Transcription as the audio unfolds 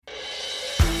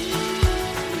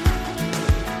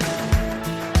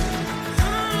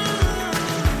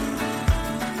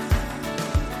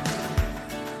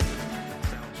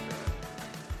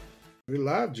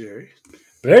live, Jerry.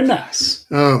 Very nice.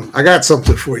 I got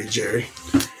something for you, Jerry.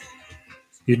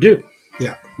 You do?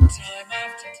 Yeah.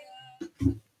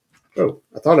 Oh,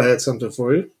 I thought I had something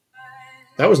for you.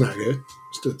 That was not good.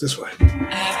 Let's do it this way.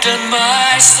 I've done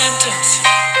my sentence,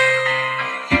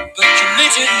 but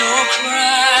committed no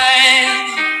crime.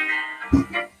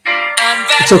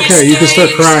 It's okay. You can start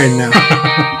crying now.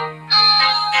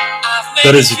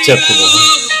 That is acceptable.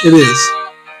 It is.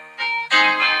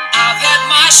 I've had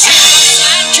my sins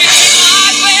and kicked my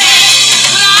bed,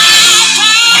 but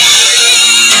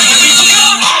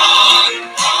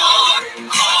I'm tired.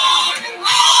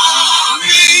 We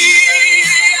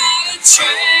are the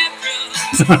champions,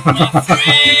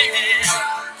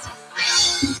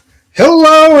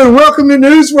 Hello and welcome to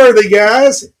Newsworthy,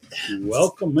 guys.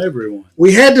 Welcome, everyone.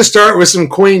 We had to start with some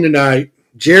Queen tonight.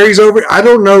 Jerry's over. I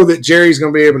don't know that Jerry's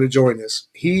going to be able to join us.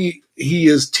 He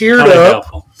is teared Highly up.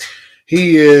 doubtful.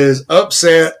 He is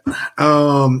upset.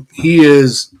 He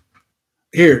is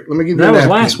here. Let me give you That a was napkin.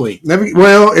 last week.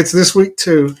 Well, it's this week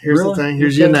too. Here's Really? the thing.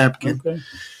 Here's your Okay. napkin. Okay.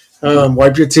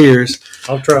 Wipe your tears.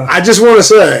 I'll try. I just want to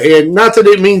say, and not that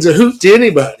it means a hoot to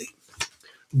anybody,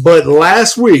 but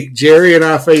last week Jerry and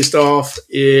I faced off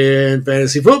in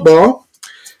fantasy football,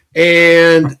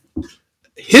 and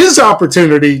his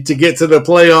opportunity to get to the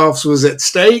playoffs was at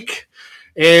stake.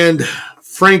 And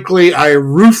frankly, I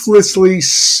ruthlessly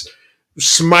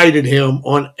smited him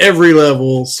on every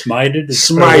level. Smited is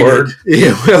a Smited. word.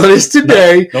 Yeah, well, it is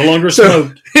today. No longer So-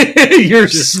 smoked. You're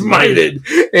Just smited.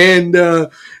 And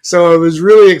so I was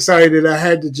really excited. I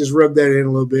had to just rub that in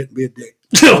a little bit and be a dick.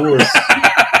 I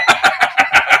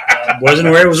wasn't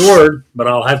aware it was a word, but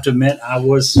I'll have to admit I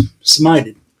was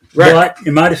smited. Right. But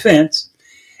in my defense,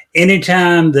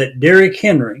 anytime that Derrick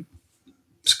Henry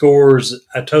scores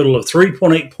a total of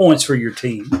 3.8 points for your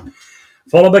team,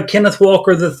 followed by Kenneth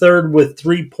Walker III with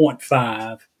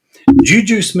 3.5,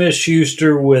 Juju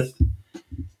Smith-Schuster with,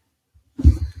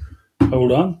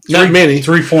 hold on, Not many.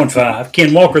 3.5,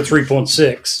 Ken Walker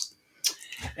 3.6,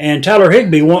 and Tyler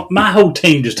Higbee, my whole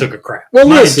team just took a crap. Well,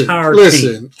 My listen. entire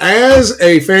team. As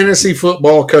a fantasy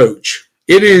football coach,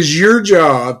 it is your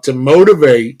job to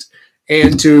motivate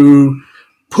and to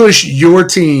push your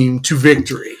team to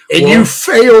victory. And Well- you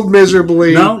failed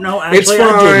miserably. No, actually, It's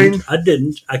fine. I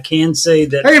didn't. I can say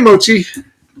that. Hey, Mochi.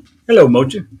 Hello,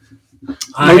 Mochi.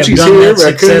 I Mochi's have done here. that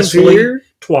Raccoon's successfully here.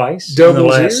 twice in Double's the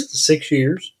last here. 6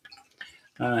 years.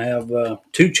 I have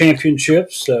 2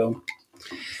 championships, so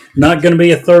not going to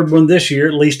be a third one this year,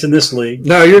 at least in this league.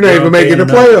 No, you're not Yeah, even okay, making the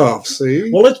no. playoffs. See?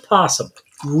 Well, it's possible,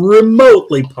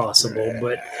 remotely possible,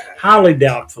 but highly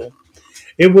doubtful.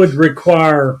 It would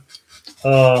require.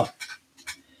 Never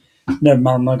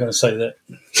mind. I'm not going to say that.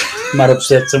 Might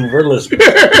upset some of our listeners.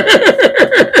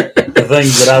 The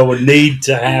things that I would need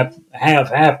to have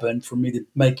happen for me to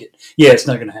make it. Yeah, it's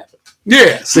not going to happen.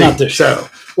 Yeah, see. Not this So,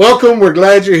 welcome. We're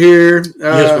glad you're here.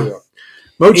 Yes, we are.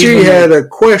 Mochi Even had a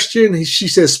question. She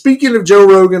says, speaking of Joe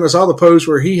Rogan, I saw the post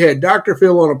where he had Dr.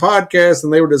 Phil on a podcast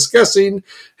and they were discussing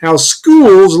how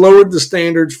schools lowered the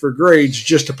standards for grades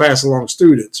just to pass along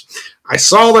students. I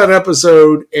saw that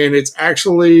episode and it's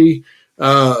actually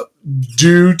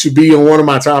due to be on one of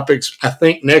my topics, I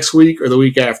think next week or the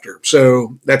week after.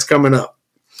 So that's coming up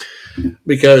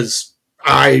because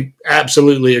I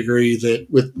absolutely agree that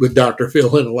with Dr.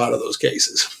 Phil in a lot of those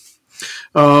cases.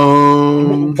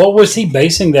 What was he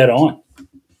basing that on,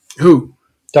 Who?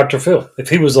 Dr. Phil? If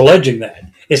he was alleging that,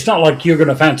 it's not like you're going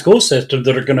to find school systems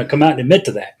that are going to come out and admit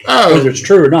to that, whether it's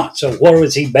true or not. So, what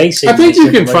was he basing? I think this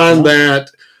you can information find on? that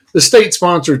the state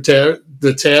sponsored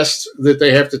the test that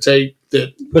they have to take.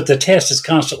 That But the test is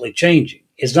constantly changing.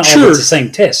 It's not Sure. like it's the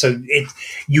same test. So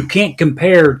you can't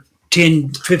compare 10,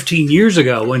 15 years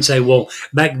ago and say, well,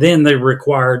 back then they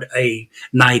required a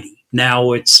 90.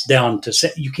 Now it's down to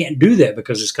 – you can't do that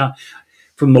because it's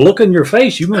from the look on your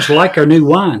face, you must like our new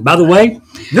wine. By the way,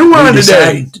 new wine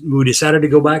today. we decided to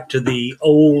go back to the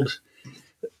old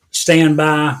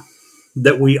standby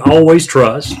that we always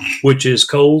trust, which is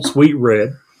Cold Sweet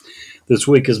Red. This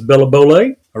week is Bella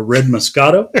Bole, a red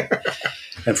Moscato.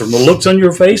 And from the looks on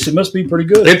your face, it must be pretty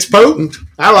good. It's potent.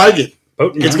 I like it.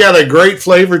 Potent, It's huh? got a great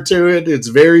flavor to it. It's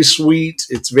very sweet.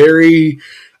 It's very.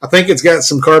 I think it's got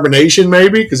some carbonation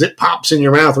maybe because it pops in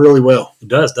your mouth really well. It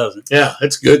does, doesn't it? Yeah,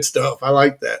 it's good stuff. I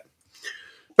like that.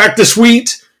 Back to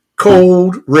sweet,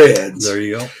 cold reds. There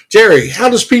you go. Jerry, how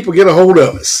does people get a hold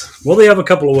of us? Well, they have a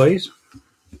couple of ways.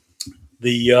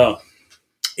 The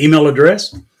email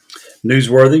address,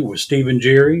 newsworthy with Steve and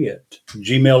Jerry at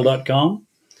gmail.com,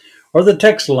 or the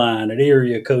text line at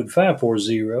area code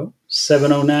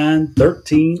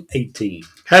 540-709-1318.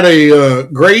 Had a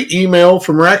great email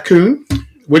from Raccoon.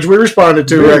 which we responded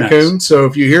to, Very Raccoon. nice. So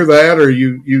if you hear that or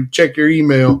you check your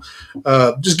email,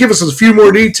 just give us a few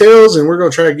more details, and we're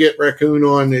going to try to get Raccoon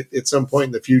on at some point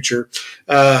in the future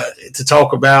to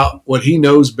talk about what he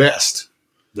knows best.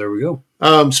 There we go.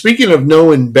 Speaking of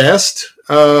knowing best,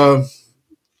 how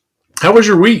was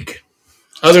your week?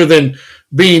 Other than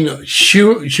being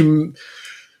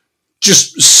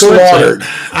just slaughtered.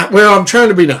 I'm trying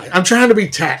to be nice. I'm trying to be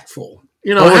tactful.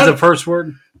 You know, What was the first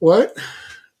word? what?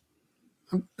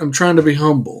 I'm trying to be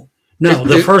humble. No,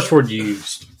 the first word you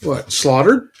used. What?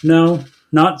 Slaughtered? No,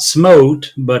 not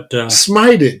smote, but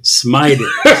Smited. smited.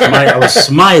 I was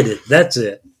smited. That's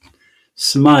it.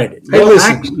 Smited. Hey,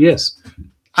 listen. Yes.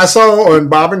 I saw on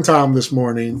Bob and Tom this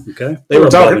morning. Okay. They were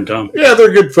Bob talking. and Tom. Yeah,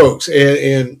 they're good folks,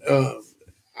 and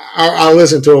I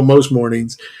listen to them most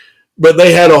mornings. But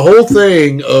they had a whole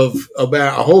thing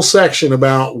about a whole section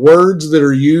about words that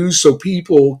are used so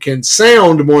people can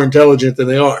sound more intelligent than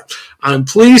they are. I'm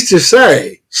pleased to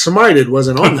say smited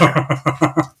wasn't on there.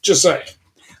 Just saying.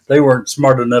 They weren't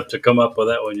smart enough to come up with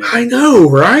that one yet. I know,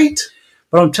 right?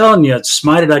 But I'm telling you,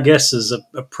 smited, I guess, is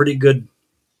a pretty good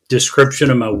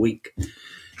description of my week.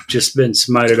 Just been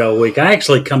smited all week. I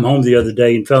actually come home the other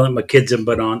day and found that my kids have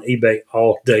been on eBay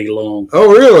all day long.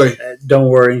 Oh, really? Don't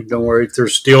worry. If they're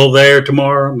still there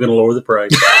tomorrow, I'm going to lower the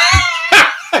price.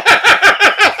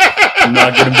 I'm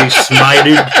not going to be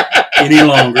smited any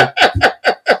longer.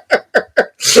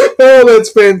 Oh,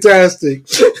 that's fantastic.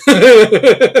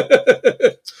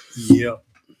 Yeah.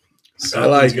 I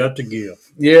like Something's got to give.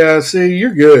 Yeah, see,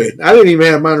 you're good. I didn't even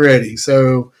have mine ready,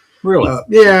 so Really?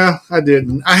 yeah, I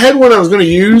didn't. I had one I was going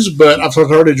to use, but I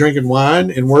started drinking wine,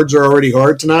 and words are already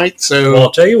hard tonight, so Well,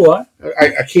 I'll tell you what.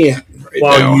 I can't. Right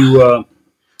While now. you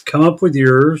come up with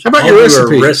yours, How about I'll your do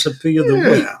recipe? a recipe of the Yeah.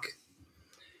 week.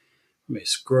 Let me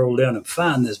scroll down and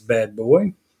find this bad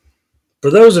boy.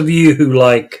 For those of you who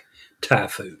like Thai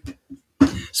food,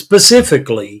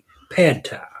 specifically pad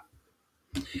Thai,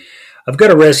 I've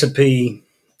got a recipe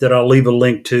that I'll leave a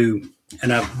link to,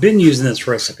 and I've been using this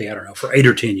recipe, I don't know, for 8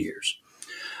 or 10 years.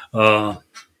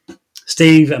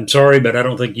 Steve, I'm sorry, but I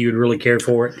don't think you would really care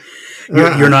for it.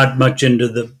 You're not much into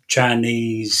the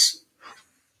Chinese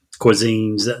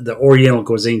cuisines, the Oriental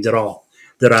cuisines at all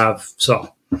that I've saw.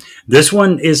 This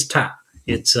one is Thai.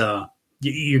 It's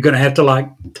you're going to have to like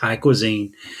Thai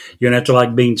cuisine. You're going to have to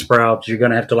like bean sprouts. You're going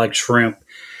to have to like shrimp.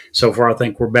 So far, I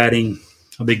think we're batting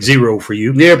a big 0 for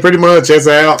you. Yeah, pretty much. That's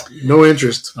out. No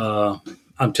interest.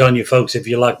 I'm telling you, folks, if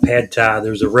you like pad Thai,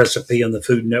 there's a recipe on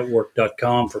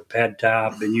thefoodnetwork.com for pad Thai.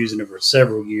 I've been using it for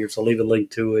several years. I'll leave a link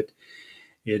to it.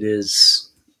 It is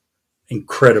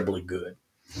incredibly good.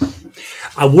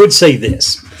 I would say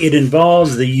this. It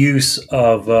involves the use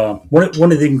of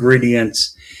one of the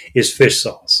ingredients is fish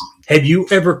sauce. Have you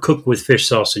ever cooked with fish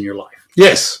sauce in your life?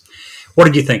 Yes. What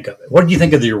did you think of it? What did you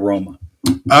think of the aroma?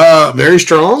 Very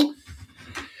strong.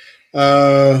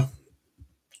 I'm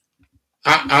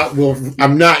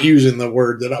not using the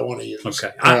word that I want to use.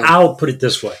 Okay, I'll put it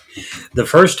this way. The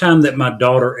first time that my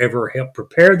daughter ever helped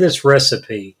prepare this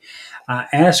recipe, I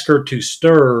asked her to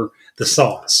stir the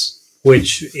sauce,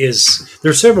 which is,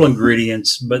 there's several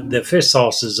ingredients, but the fish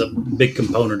sauce is a big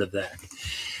component of that.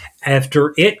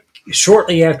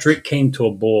 Shortly after it came to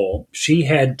a boil, she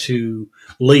had to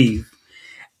leave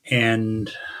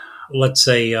and, let's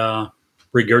say,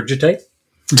 regurgitate.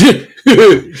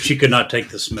 She could not take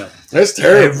the smell. That's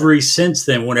terrible. Ever since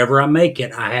then, whenever I make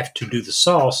it, I have to do the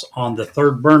sauce on the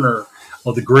third burner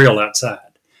of the grill outside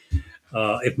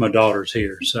if my daughter's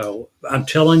here. So I'm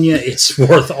telling you, it's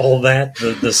worth all that.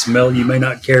 The smell, you may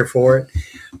not care for it,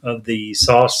 of the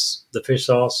sauce, the fish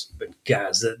sauce. But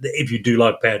guys, if you do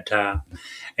like pad Thai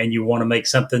and you want to make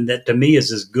something that to me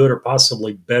is as good or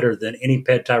possibly better than any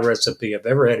pad Thai recipe I've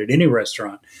ever had at any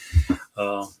restaurant,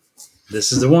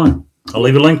 this is the one. I'll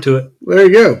leave a link to it. There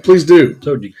you go. Please do.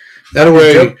 Told you. That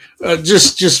way,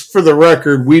 just for the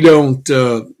record, we don't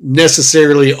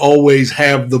necessarily always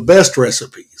have the best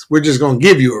recipes. We're just going to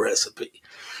give you a recipe.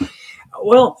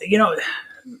 Well,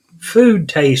 food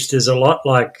taste is a lot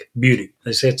like beauty.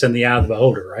 They say it's in the eye of the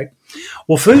beholder, right?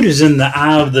 Well, food is in the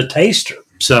eye of the taster.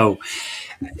 So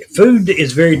food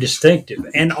is very distinctive.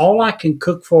 And all I can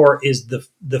cook for is the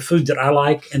food that I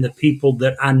like and the people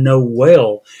that I know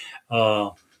well.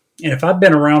 And if I've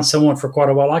been around someone for quite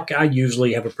a while, I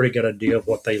usually have a pretty good idea of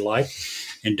what they like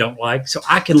and don't like. So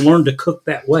I can learn to cook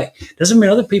that way. Doesn't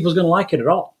mean other people's going to like it at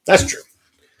all. That's true.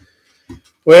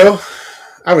 Well,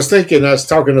 I was talking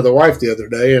to the wife the other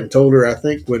day and told her I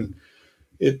think when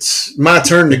it's my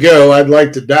turn to go, I'd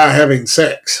like to die having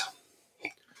sex.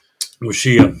 Was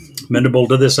she amenable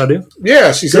to this idea?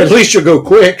 Yeah, she said, at least you'll go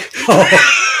quick.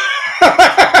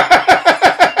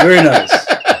 Very nice.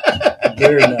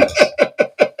 Very nice.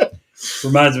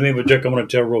 Reminds me of a joke I'm going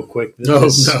to tell real quick.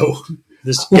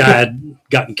 This guy had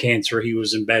gotten cancer. He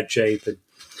was in bad shape. And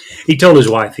he told his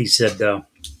wife, he said,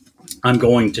 I'm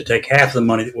going to take half the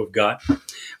money that we've got. I'm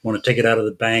going to take it out of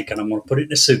the bank, and I'm going to put it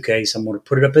in a suitcase. I'm going to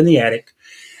put it up in the attic.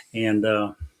 And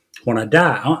when I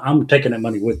die, I'm taking that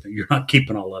money with me. You're not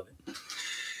keeping all of it.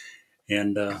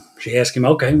 And she asked him,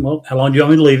 okay, well, how long do you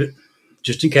want me to leave it?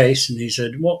 Just in case. And he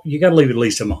said, well, you got to leave it at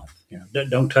least a month.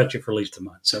 Don't touch it for at least a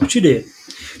month. So she did.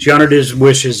 She honored his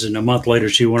wishes, and a month later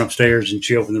she went upstairs and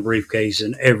she opened the briefcase,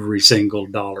 and every single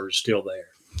dollar is still there.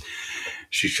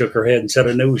 She shook her head and said,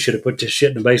 I knew we should have put this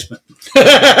shit in the basement.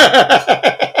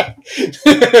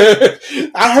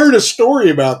 I heard a story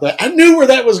about that. I knew where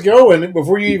that was going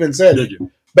before you even said it. Did you?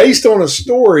 Based on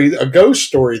a ghost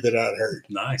story that I'd heard.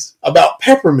 Nice. About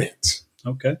peppermints.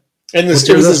 Okay. And it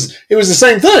was the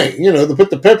same thing. To put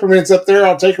the peppermints up there,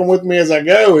 I'll take them with me as I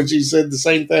go. And she said the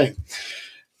same thing.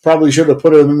 Probably should have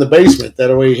put them in the basement.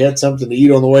 That way he had something to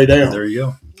eat on the way down. There you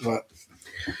go. But,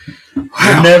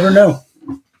 wow. You never know.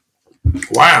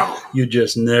 Wow. You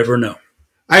just never know.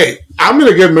 Hey, I'm in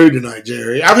a good mood tonight,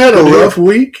 Jerry. I've had a rough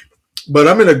week, but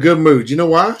I'm in a good mood. You know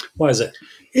why? Why is that?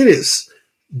 It is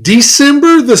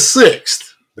December the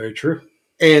 6th. Very true.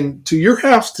 And to your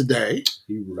house today,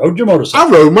 you rode your motorcycle.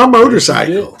 I rode my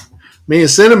motorcycle. Me and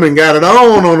Cinnamon got it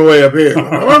on the way up here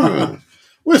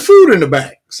with food in the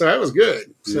back. So that was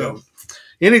good. So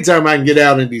anytime I can get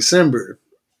out in December,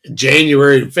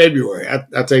 January and February,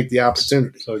 I take the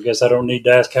opportunity. So I guess I don't need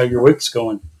to ask how your week's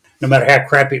going. No matter how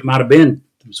crappy it might have been,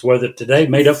 it's weather today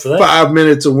made up for that. 5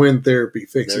 minutes of wind therapy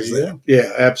fixes that.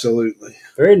 Yeah, absolutely.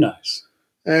 Very nice.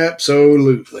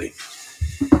 Absolutely.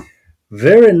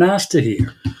 Very nice to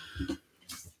hear.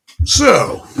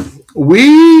 So,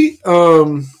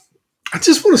 I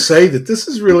just want to say that this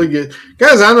is really good.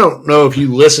 Guys, I don't know if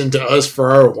you listen to us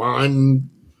for our wine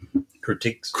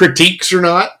critiques or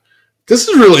not. This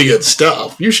is really good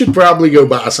stuff. You should probably go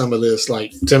buy some of this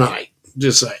like tonight.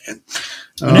 Just saying.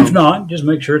 And if not, just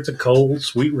make sure it's a cold,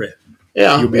 sweet red.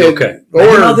 Yeah. You'll be okay.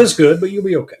 Or not this good, but you'll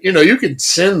be okay. You can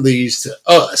send these to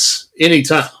us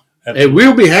anytime. Absolutely. And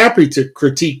we'll be happy to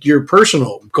critique your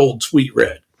personal cold, sweet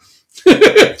red.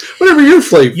 Whatever your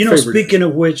flavor. Speaking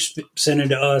of which, sending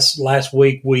to us last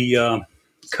week, we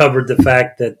covered the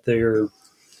fact that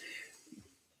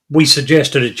we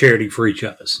suggested a charity for each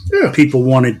of us. Yeah. People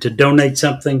wanted to donate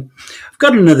something. I've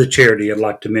got another charity I'd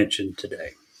like to mention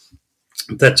today.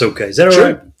 If that's okay. Is that all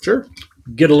right? Sure.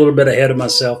 Get a little bit ahead of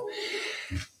myself.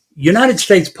 United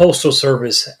States Postal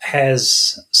Service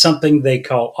has something they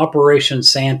call Operation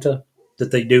Santa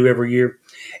that they do every year.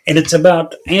 And it's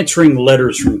about answering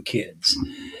letters from kids.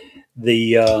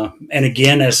 And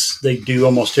again, as they do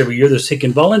almost every year, they're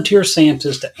seeking volunteer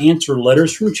Santas to answer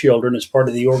letters from children as part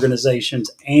of the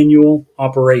organization's annual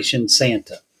Operation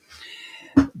Santa.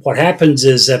 What happens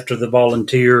is after the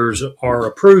volunteers are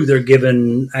approved, they're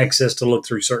given access to look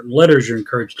through certain letters. You're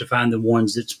encouraged to find the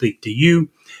ones that speak to you,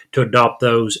 to adopt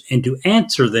those, and to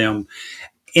answer them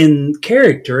in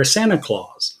character as Santa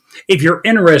Claus. If you're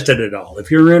interested at all, if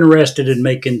you're interested in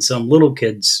making some little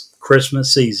kids'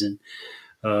 Christmas season,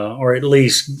 or at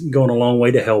least going a long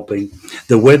way to helping,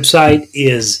 the website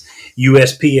is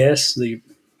USPS, the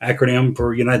acronym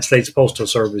for United States Postal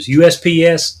Service,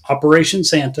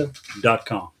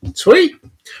 USPSOperationSanta.com. Sweet.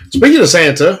 Speaking of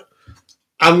Santa,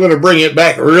 I'm going to bring it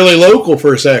back really local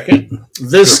for a second.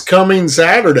 This coming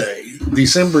Saturday,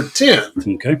 December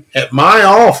 10th, okay, at my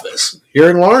office here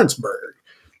in Lawrenceburg,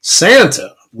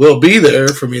 Santa will be there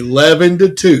from 11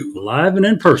 to 2. Live and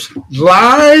in person.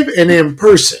 Live and in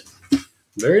person.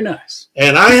 Very nice.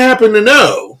 And I happen to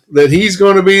know that he's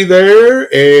going to be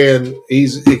there, and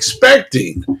he's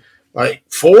expecting like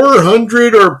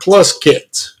 400 or plus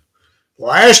kids.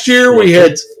 Last year we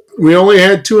only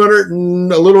had 200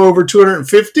 and a little over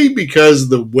 250 because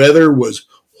the weather was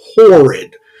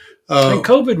horrid. And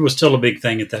COVID was still a big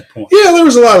thing at that point. Yeah, there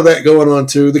was a lot of that going on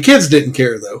too. The kids didn't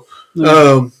care though.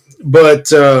 Okay. But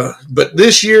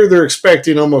this year they're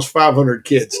expecting almost 500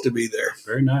 kids to be there.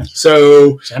 Very nice.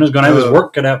 So Santa's going to have his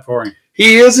work cut out for him.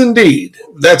 He is indeed.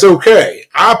 That's okay.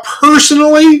 I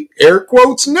personally, air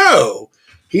quotes, know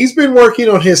he's been working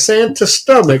on his Santa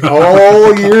stomach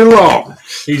all year long.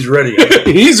 He's ready.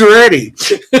 He's ready.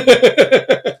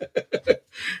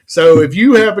 So if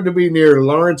you happen to be near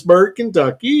Lawrenceburg,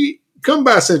 Kentucky, come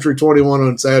by Century 21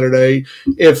 on Saturday.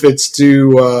 If it's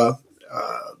to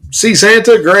see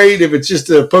Santa, great. If it's just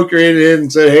to poke your head in and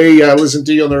say, hey, I listened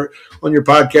to you on your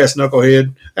podcast,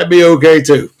 Knucklehead, that'd be okay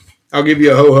too. I'll give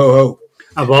you a ho, ho, ho.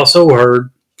 I've also heard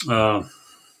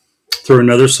through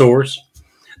another source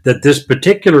that this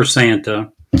particular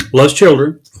Santa loves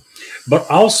children, But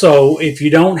also, if you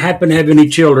don't happen to have any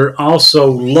children,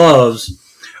 also loves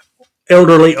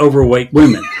elderly, overweight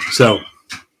women. So,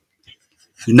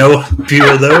 you know a few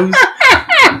of those?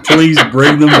 Please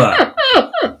bring them by.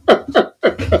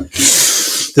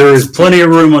 There is plenty of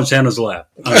room on Santa's lap,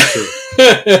 I'm sure.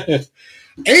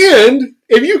 And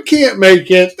if you can't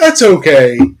make it, that's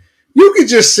okay. You could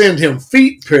just send him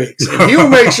feet pics, and he'll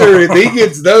make sure that he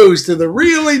gets those to the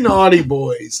really naughty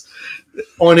boys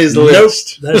on his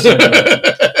list. That's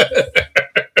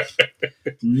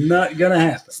not going to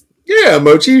happen. Yeah,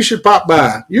 Mochi, you should pop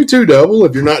by. You too, Double,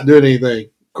 if you're not doing anything.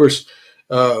 Of course,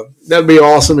 that'd be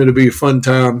awesome. It'd be a fun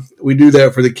time. We do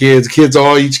that for the kids. Kids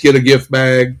all each get a gift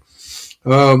bag.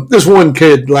 This one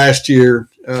kid last year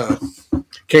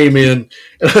came in,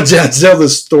 and I tell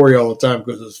this story all the time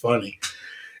because it's funny.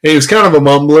 And he was kind of a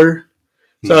mumbler.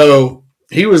 So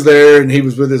he was there, and he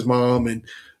was with his mom. And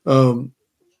the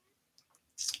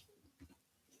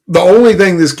only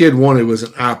thing this kid wanted was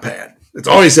an iPad. That's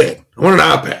all he said. I want an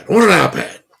iPad. I want an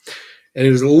iPad. And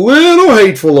he was a little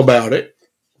hateful about it.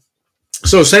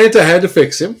 So Santa had to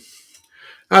fix him.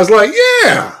 I was like,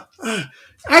 yeah,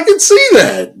 I can see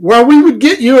that. Well, we would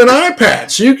get you an iPad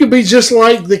so you could be just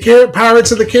like the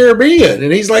Pirates of the Caribbean.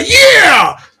 And he's like,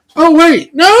 yeah. Oh,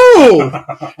 wait, no.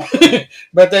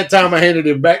 But that time I handed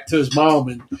him back to his mom,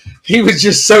 and he was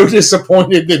just so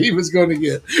disappointed that he was going to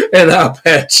get an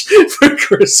iPad for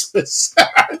Christmas.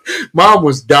 Mom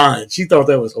was dying. She thought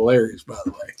that was hilarious, by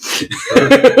the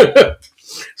way.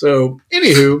 So,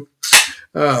 anywho,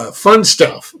 fun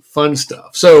stuff.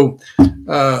 So,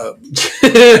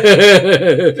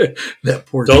 that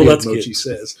poor kid, that's Mochi good.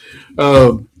 says.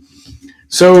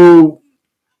 So,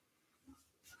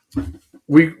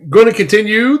 we're going to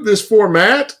continue this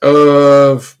format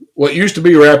of what used to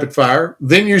be rapid fire,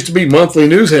 then used to be monthly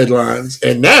news headlines,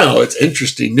 and now it's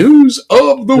interesting news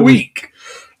of the week.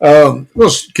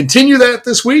 We'll continue that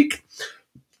this week.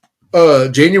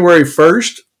 January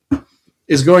 1st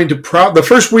is going to the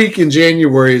first week in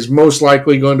January is most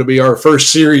likely going to be our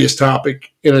first serious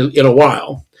topic in a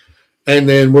while, and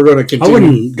then we're going to continue. I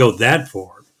wouldn't go that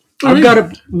far. I've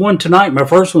got one tonight. My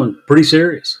first one, pretty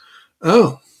serious.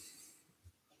 Oh.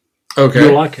 Okay.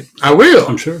 You'll like it. I will.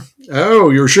 I'm sure. Oh,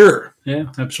 you're sure? Yeah,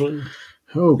 absolutely.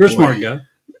 Oh, You're a boy. smart guy.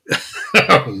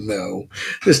 Oh, no.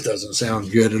 This doesn't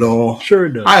sound good at all. Sure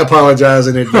it does. I apologize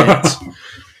in advance.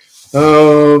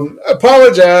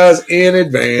 Apologize in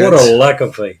advance. What a lack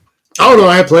of faith. Oh, no,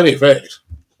 I have plenty of faith.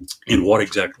 In what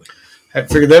exactly? Haven't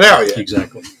figured that out yet.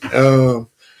 Exactly.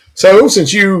 So,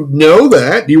 since you know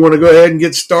that, do you want to go ahead and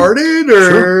get started? Or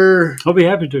Sure. I'll be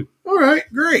happy to. All right,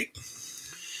 great.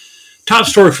 Top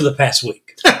story for the past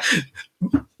week.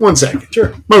 1 second.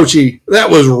 Sure. Mochi, that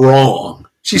was wrong.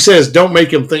 She says, don't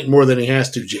make him think more than he has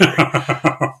to, Jerry.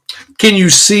 Can you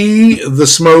see the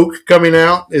smoke coming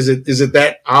out? Is it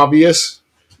that obvious?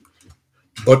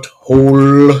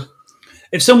 Butthole.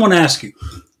 If someone asks you,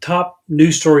 top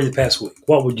news story of the past week,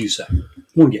 what would you say?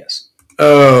 One guess.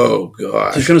 Oh,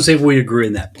 gosh. Just going to see if we agree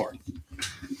in that part.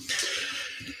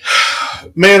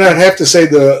 Man, I'd have to say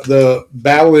the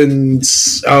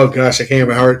balance. Oh gosh, I can't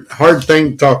have a hard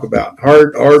thing to talk about.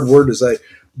 Hard word to say.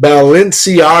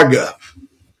 Balenciaga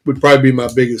would probably be my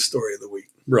biggest story of the week.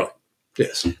 Really?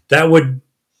 Yes. That would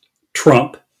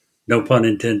trump, no pun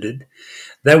intended,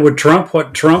 that would trump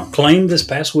what Trump claimed this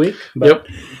past week about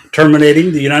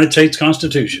terminating the United States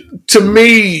Constitution. To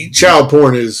me, child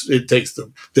porn takes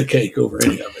the cake over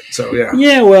any of it. So yeah.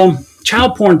 Yeah, well,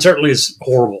 child porn certainly is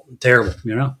horrible, terrible,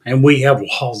 and we have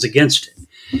laws against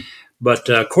it. But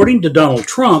according to Donald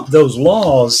Trump, those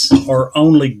laws are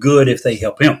only good if they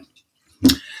help him.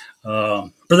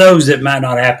 For those that might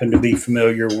not happen to be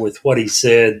familiar with what he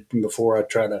said before I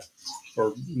try to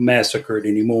or massacre it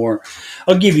anymore,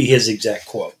 I'll give you his exact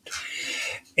quote.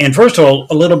 And first of all,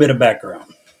 a little bit of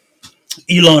background.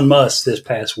 Elon Musk this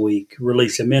past week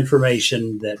released some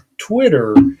information that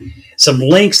some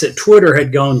links that Twitter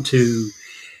had gone to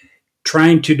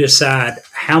trying to decide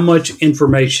how much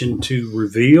information to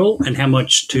reveal and how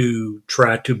much to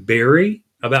try to bury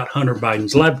about Hunter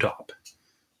Biden's laptop.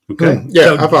 Okay.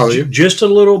 Yeah, I follow you. Just a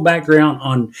little background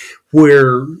on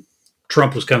where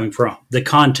Trump was coming from, the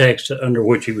context under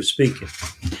which he was speaking.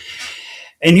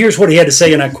 And here's what he had to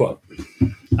say in that quote.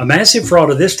 A massive fraud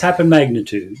of this type of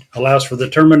magnitude allows for the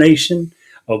termination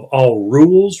of all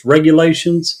rules,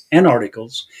 regulations, and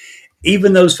articles,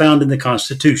 even those found in the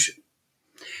Constitution.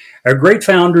 Our great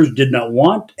founders did not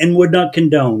want and would not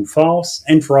condone false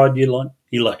and fraudulent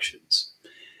elections.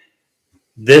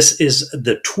 This is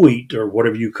the tweet, or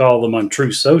whatever you call them on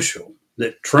Truth Social,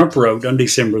 that Trump wrote on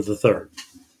December the 3rd.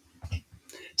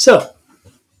 So,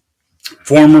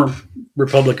 former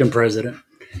Republican president,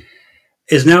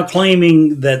 is now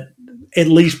claiming that at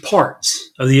least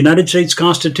parts of the United States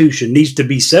Constitution needs to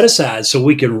be set aside so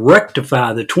we can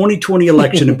rectify the 2020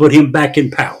 election and put him back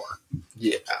in power.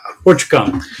 Yeah. What's your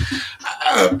comment?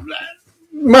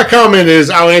 My comment is,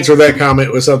 I'll answer that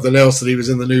comment with something else that he was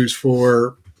in the news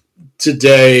for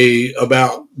today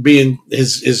about being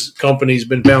his company's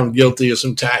been found guilty of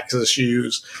some tax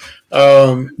issues.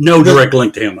 No direct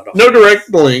link to him at all. No direct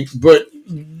link, but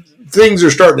things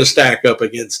are starting to stack up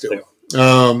against him.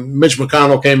 Mitch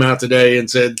McConnell came out today and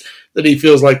said that he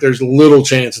feels like there's little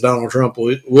chance Donald Trump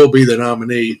will be the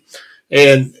nominee.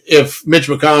 And if Mitch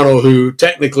McConnell, who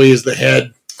technically is the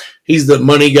head, he's the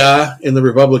money guy in the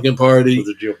Republican Party.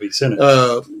 The GOP Senate.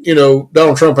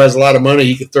 Donald Trump has a lot of money.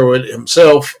 He could throw it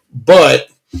himself. But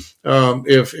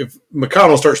if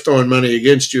McConnell starts throwing money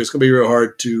against you, it's going to be real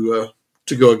hard to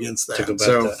go against that.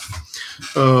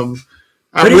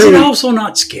 But is it also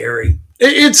not scary?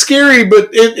 It's scary,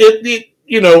 but I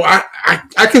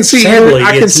can see. Sadly,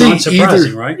 I can it's see not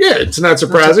surprising, either, right? Yeah, it's not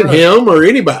surprising him or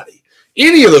anybody,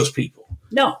 any of those people.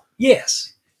 No.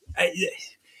 Yes.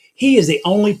 He is the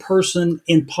only person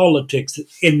in politics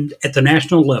at the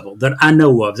national level that I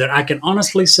know of that I can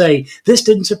honestly say this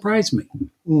didn't surprise me.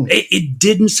 It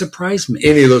didn't surprise me.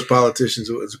 Any of those politicians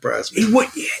would surprise me.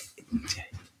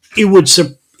 It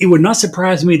would not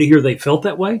surprise me to hear they felt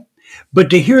that way. But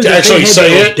to hear that actually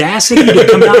they had the audacity to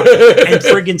come out and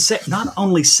friggin' say, not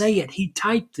only say it, he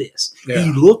typed this. Yeah.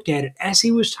 He looked at it as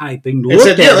he was typing,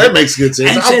 that makes good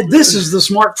sense. And said, this is the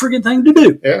smart friggin' thing to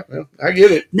do. Yeah, well, I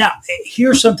get it. Now,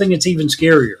 here's something that's even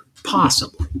scarier,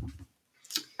 possibly.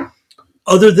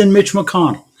 Other than Mitch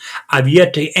McConnell, I've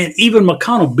yet to, and even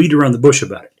McConnell beat around the bush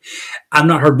about it. I've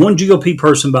not heard one GOP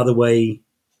person, by the way,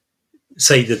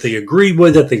 say that they agreed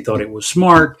with it, they thought it was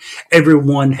smart.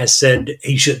 Everyone has said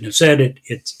he shouldn't have said it.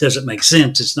 It doesn't make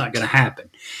sense. It's not going to happen.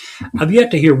 I've yet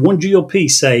to hear one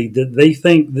GOP say that they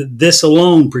think that this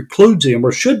alone precludes him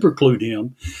or should preclude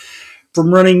him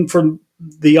from running from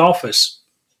the office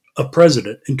of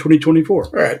president in 2024.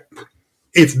 Right.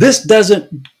 If this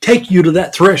doesn't take you to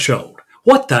that threshold,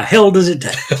 what the hell does it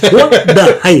take? What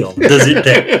the hell does it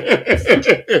take?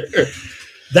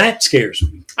 That scares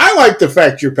me. I like the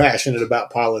fact you're passionate about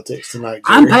politics tonight,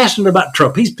 Jerry. I'm passionate about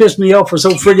Trump. He's pissed me off for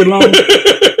so friggin' long.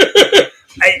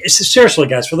 Seriously,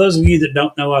 guys, for those of you that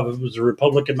don't know, I was a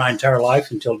Republican my entire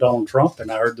life until Donald Trump,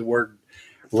 and I heard the word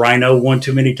rhino one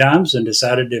too many times and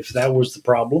decided if that was the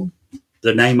problem,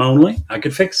 the name only, I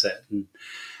could fix that. And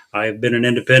I have been an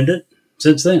independent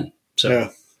since then.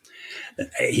 So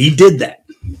he did that.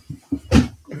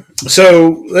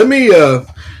 So let me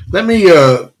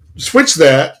switch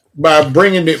that by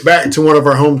bringing it back to one of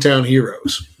our hometown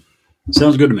heroes.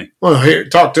 Sounds good to me. Want to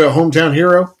talk to a hometown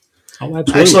hero? Oh,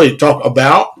 absolutely. Actually, talk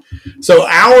about. So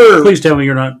our. Please tell me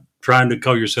you're not trying to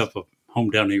call yourself a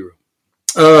hometown hero.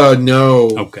 No.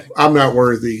 Okay. I'm not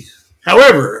worthy.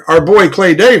 However, our boy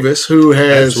Clay Davis, who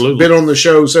has been on the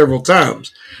show several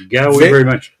times. Guy we very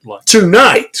much like.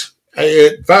 Tonight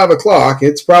at 5:00,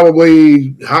 it's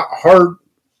probably hard,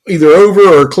 either over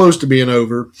or close to being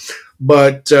over.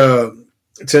 But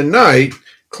tonight,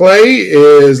 Clay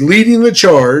is leading the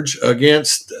charge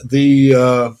against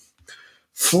the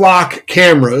Flock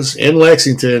cameras in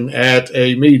Lexington at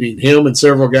a meeting. Him and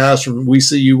several guys from We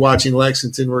See You Watching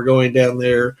Lexington were going down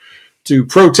there to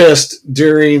protest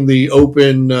during the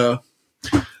open debate.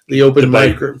 The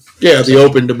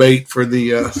open debate for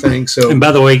the thing. So, And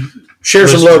by the way, share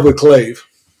some love with Clave.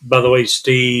 By the way,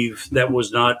 Steve, that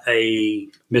was not a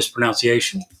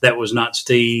mispronunciation. That was not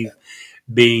Steve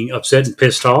being upset and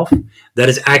pissed off. That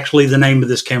is actually the name of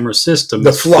this camera system.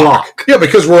 The Flock. Yeah,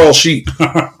 because we're all sheep.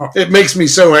 It makes me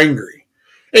so angry.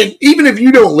 And even if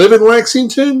you don't live in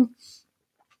Lexington,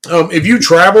 if you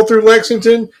travel through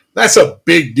Lexington, that's a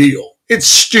big deal. It's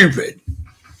stupid.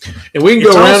 And we can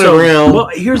go around and around well,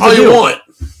 here's all the you deal. want.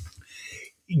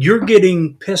 You're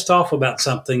getting pissed off about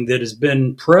something that has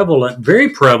been prevalent, very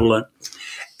prevalent,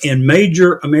 in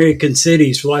major American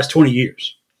cities for the last 20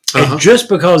 years. And just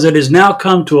because it has now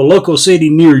come to a local city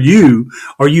near you,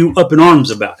 are you up in arms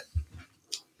about it?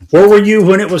 Where were you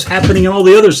when it was happening in all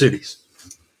the other cities?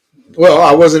 Well,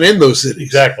 I wasn't in those cities.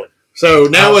 Exactly. So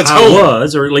now it's home. I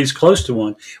was, or at least close to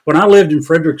one. When I lived in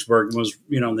Fredericksburg, was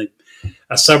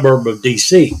a suburb of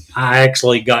D.C., I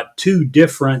actually got 2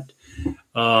 different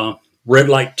red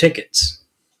light tickets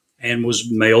and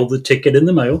was mailed the ticket in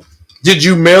the mail. Did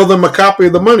you mail them a copy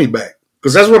of the money back?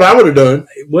 Because that's what I would have done.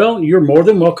 Well, you're more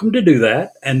than welcome to do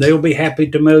that, and they'll be happy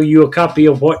to mail you a copy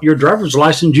of what your driver's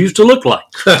license used to look like.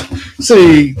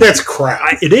 See, that's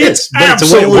crap. It is. It's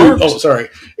absolute.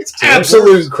 It's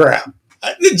absolute crap.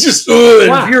 It just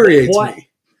Why? infuriates What me.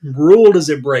 rule does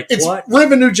it break? It's What?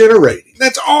 revenue generating.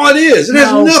 That's all it is. It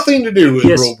No. has nothing to do with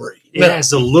Yes. rule breaking. It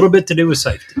has a little bit to do with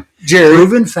safety. Jerry,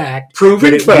 Proven fact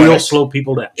Proven that it fact. will slow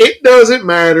people down. it doesn't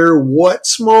matter what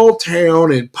small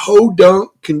town in Podunk,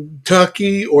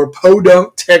 Kentucky, or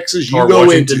Podunk, Texas you Or go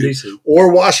Washington, into, D.C.,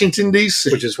 or Washington,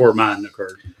 D.C. which is where mine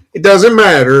occurred. It doesn't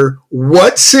matter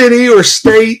what city or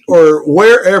state or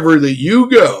wherever that you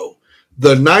go.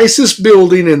 The nicest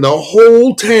building in the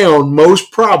whole town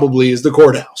most probably is the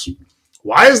courthouse.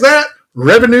 Why is that?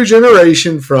 Revenue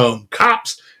generation from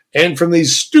cops and from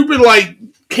these stupid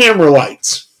camera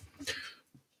lights.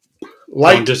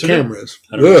 Light disagree. cameras.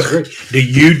 I don't disagree. Do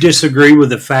you disagree with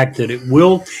the fact that it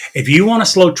will, if you want to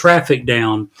slow traffic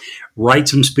down, write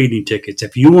some speeding tickets.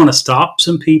 If you want to stop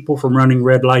some people from running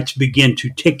red lights, begin to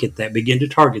ticket that, begin to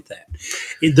target that.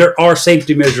 There are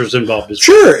safety measures involved as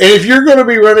well. Sure. And if you're going to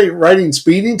be writing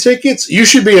speeding tickets, you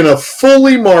should be in a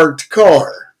fully marked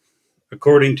car,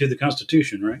 According to the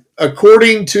Constitution, right?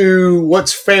 according to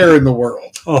what's fair in the world.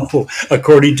 Oh,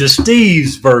 according to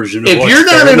Steve's version of If what's you're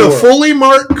not fair in the a world. fully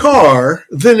marked car,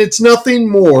 then it's nothing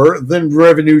more than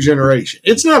revenue generation.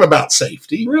 It's not about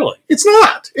safety. Really? It's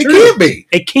not. It Sure. can't be.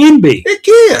 It can be. It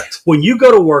can't. When you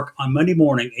go to work on Monday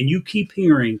morning and you keep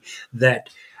hearing that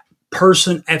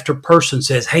person after person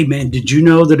says, hey man, did you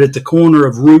know that at the corner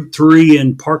of Route 3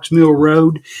 and Parks Mill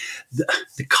Road,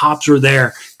 the cops are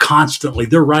there constantly.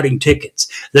 They're writing tickets.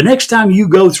 The next time you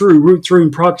go through Route 3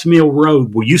 and Parks Mill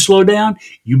Road, will you slow down?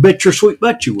 You bet your sweet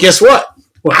butt you will. Guess what?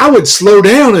 What? I would slow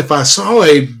down if I saw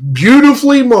a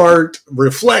beautifully marked,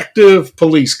 reflective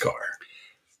police car.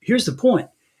 Here's the point.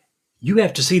 You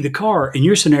have to see the car in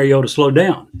your scenario to slow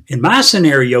down. In my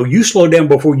scenario, you slow down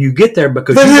before you get there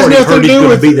because That you've has already nothing heard to he's do going to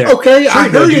with be there. Okay, Sure, I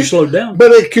it does. heard You it. slowed down.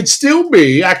 But it could still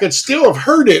be, I could still have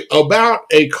heard it about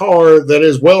a car that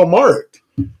is well marked.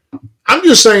 I'm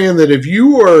just saying that if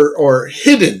you are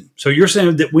hidden, So you're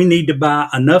saying that we need to buy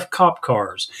enough cop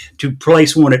cars to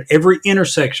place one at every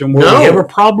intersection where No. we have a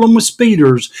problem with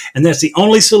speeders, and that's the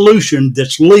only solution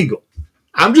that's legal.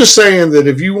 I'm just saying that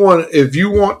if you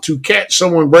want to catch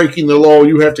someone breaking the law,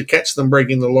 you have to catch them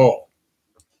breaking the law.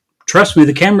 Trust me,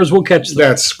 the cameras will catch them.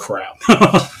 That's crap.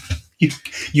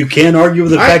 You can't argue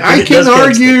with the fact that I it can does catch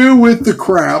them. argue with the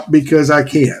crap because I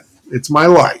can. It's my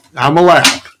life. I'm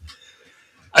allowed.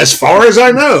 As far as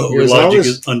I know. Your as long logic as-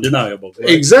 is undeniable. Right?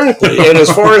 Exactly. And as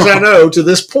far as I know, to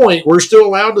this point, we're still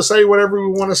allowed to say whatever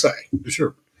we want to say.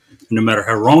 Sure. No matter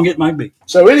how wrong it might be.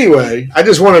 So anyway, I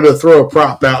just wanted to throw a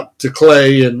prop out to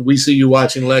Clay, and we see you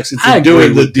watching Lexington I agree doing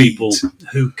the with people deeds.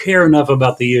 who care enough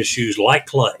about the issues like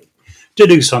Clay to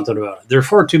do something about it. There are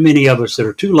far too many of us that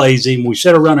are too lazy, and we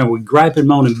sit around and we gripe and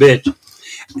moan and bitch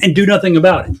and do nothing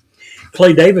about it.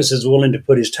 Clay Davis is willing to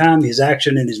put his time, his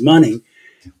action, and his money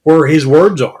where his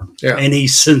words are. Yeah. And he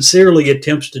sincerely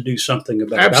attempts to do something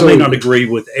about Absolutely. it. I may not agree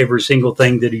with every single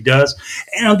thing that he does.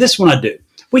 And on this one I do.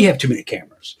 We have too many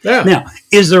cameras. Yeah. Now,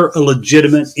 is there a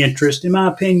legitimate interest? In my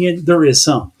opinion, there is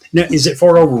some. Now, is it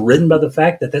far overridden by the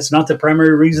fact that that's not the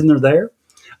primary reason they're there?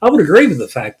 I would agree with the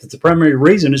fact that the primary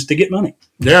reason is to get money.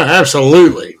 Yeah,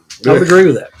 absolutely. I would agree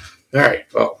with that. All right.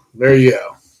 Well, there you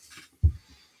go.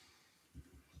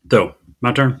 So,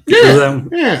 my turn? You agree with that one?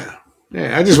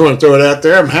 Yeah. I just want to throw it out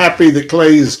there. I'm happy that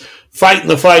Clay's fighting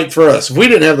the fight for us. If we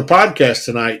didn't have the podcast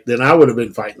tonight, then I would have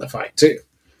been fighting the fight too.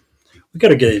 We got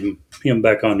to get him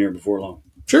back on here before long.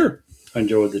 Sure. I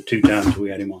enjoyed the 2 times we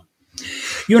had him on.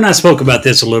 You and I spoke about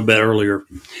this a little bit earlier.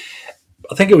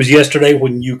 I think it was yesterday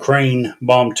when Ukraine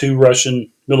bombed 2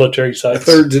 Russian military A sites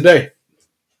third today.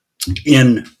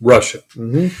 in Russia.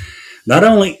 Mm-hmm. Not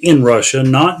only in Russia,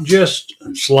 not just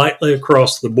slightly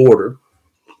across the border.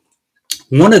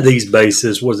 One of these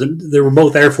bases they were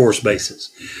both Air Force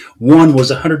bases. One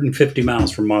was 150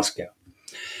 miles from Moscow.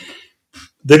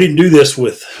 They didn't do this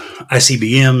with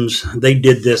ICBMs. They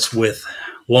did this with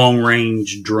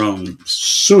long-range drones.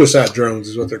 Suicide drones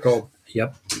is what they're called.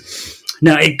 Yep.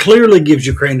 Now, it clearly gives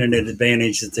Ukraine an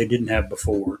advantage that they didn't have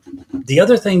before. The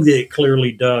other thing that it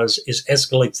clearly does is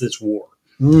escalates this war.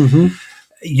 Mm-hmm.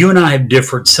 You and I have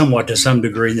differed somewhat to some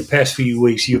degree. In the past few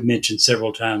weeks, you've mentioned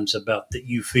several times about that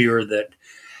you fear that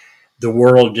the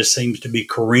world just seems to be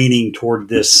careening toward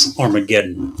this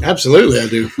Armageddon. Absolutely, I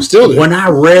do. Still do. When I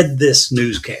read this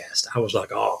newscast, I was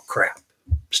like, oh, crap.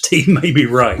 Steve may be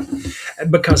right.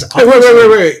 Because Hey,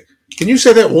 wait. Can you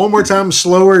say that one more time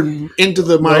slower into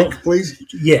the mic, please?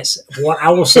 Yes. What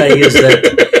I will say is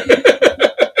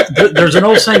that there's an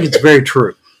old saying that's very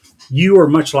true. You are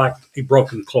much like a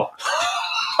broken clock,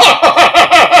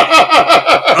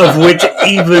 of which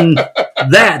even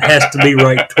that has to be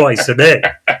right twice a day.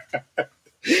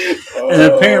 And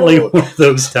apparently one of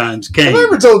those times I've came.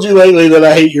 never told you lately that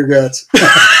I hate your guts.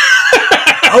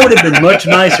 I would have been much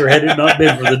nicer had it not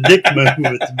been for the dick move at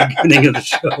the beginning of the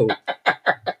show.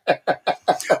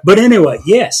 But anyway,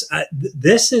 yes,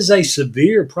 this is a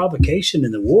severe provocation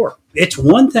in the war. It's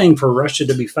one thing for Russia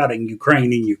to be fighting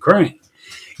Ukraine in Ukraine.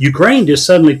 Ukraine just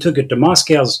suddenly took it to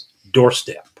Moscow's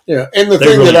doorstep. Yeah, and the They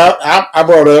thing really- that I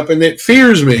brought up, and it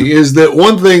fears me, is that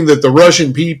one thing that the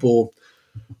Russian people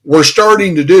were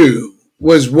starting to do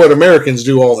was what Americans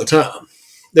do all the time.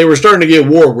 They were starting to get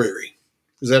war weary.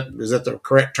 Is that the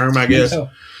correct term, I guess? So,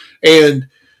 And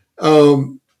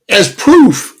as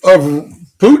proof of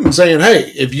Putin saying,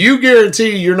 hey, if you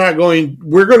guarantee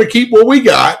we're going to keep what we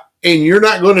got and you're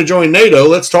not going to join NATO,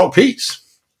 let's talk peace.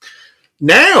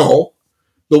 Now,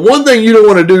 the one thing you don't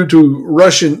want to do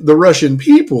to the Russian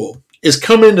people is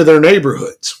come into their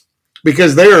neighborhoods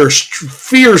because they are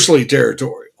fiercely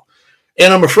territorial.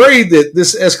 And I'm afraid that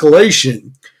this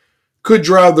escalation could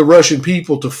drive the Russian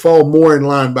people to fall more in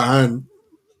line behind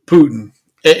Putin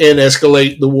and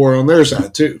escalate the war on their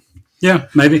side too. yeah,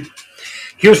 maybe.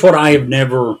 Here's what I've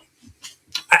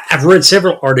read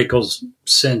several articles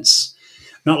since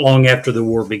not long after the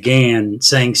war began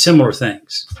saying similar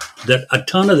things, that a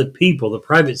ton of the people, the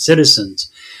private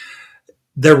citizens,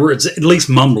 there were at least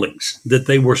mumblings that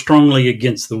they were strongly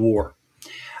against the war.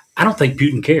 I don't think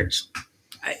Putin cares.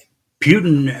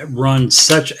 Putin runs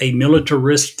such a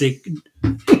militaristic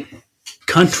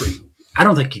country. I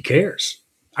don't think he cares.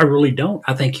 I really don't.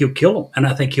 I think he'll kill them, and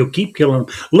I think he'll keep killing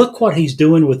them. Look what he's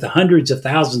doing with the hundreds of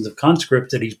thousands of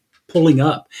conscripts that he's pulling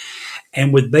up,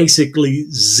 and with basically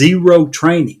zero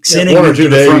training, sending 1 or them 2 to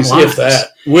the front days, lines. if that,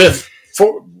 with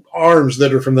arms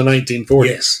that are from the 1940s.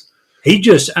 Yes. He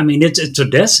just, I mean, it's a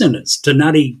death sentence to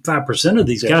 95% of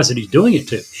these guys that he's doing it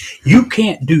to. You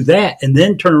can't do that and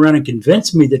then turn around and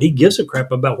convince me that he gives a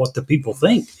crap about what the people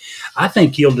think. I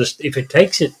think he'll just, if it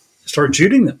takes it, start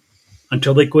shooting them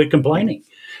until they quit complaining.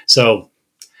 So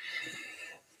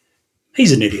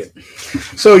he's an idiot.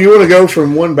 So you want to go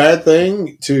from one bad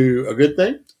thing to a good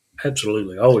thing?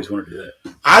 Absolutely. I always want to do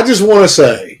that. I just want to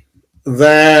say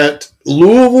that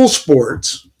Louisville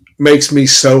sports makes me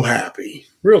so happy.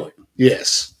 Really?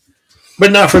 Yes.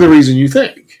 But not for the reason you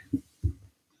think.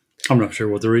 I'm not sure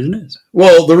what the reason is.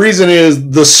 Well, the reason is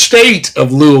the state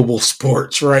of Louisville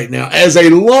sports right now, as a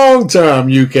longtime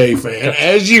UK fan,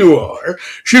 as you are,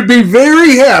 should be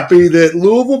very happy that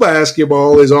Louisville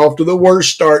basketball is off to the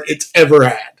worst start it's ever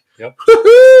had. Yep.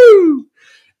 Woo-hoo!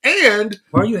 And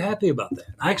Why are you happy about that?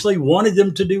 I actually wanted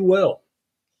them to do well.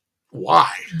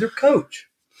 why? Their coach.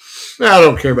 I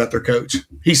don't care about their coach.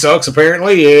 He sucks,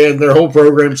 apparently, and their whole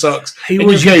program sucks. He And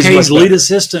was UK's much UK's lead better.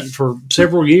 assistant for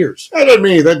several years. That doesn't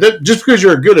mean that just because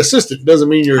you're a good assistant doesn't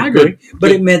mean you're I a good. agree,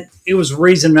 but it meant it was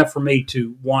reason enough for me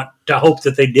to want to hope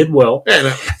that they did well. Yeah,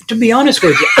 no. To be honest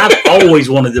with you, I've always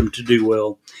wanted them to do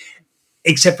well,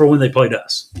 except for when they played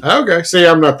us. Okay, see,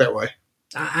 I'm not that way.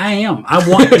 I am. I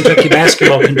want Kentucky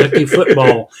basketball, Kentucky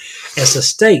football as a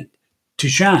state to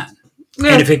shine.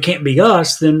 Yeah. And if it can't be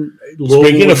us, then Louisville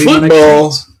Speaking would of be my next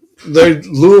football, chance. the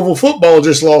Louisville football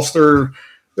just lost their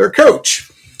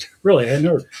coach. Really, I hadn't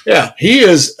heard. Yeah, he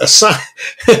is assigned.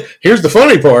 Here's the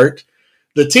funny part: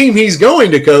 the team he's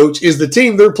going to coach is the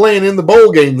team they're playing in the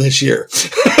bowl game this year.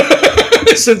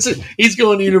 Since he's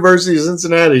going to University of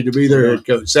Cincinnati to be their head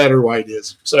coach, Satterwhite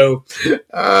is. So,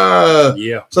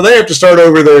 Yeah. so they have to start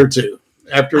over there too.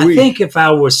 After I we, think if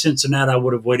I was Cincinnati, I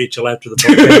would have waited till after the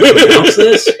bowl game to announce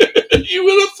this. you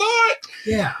would have thought.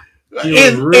 Yeah.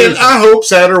 And I hope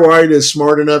Satterwhite is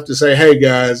smart enough to say, hey,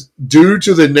 guys, due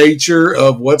to the nature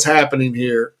of what's happening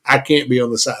here, I can't be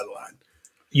on the sideline.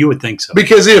 You would think so.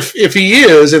 Because if he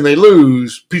is and they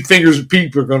lose,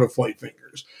 people are going to point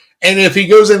fingers. And if he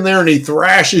goes in there and he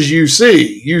thrashes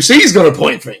UC's going to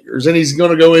point fingers, and he's going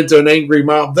to go into an angry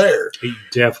mob there. He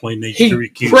definitely needs He to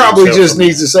recuse probably himself just from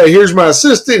needs to say, here's my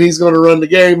assistant. He's going to run the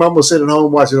game. I'm going to sit at home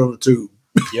and watch it on the tube.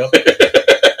 Yep.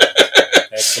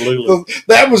 Absolutely. So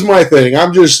that was my thing.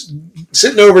 I'm just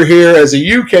sitting over here as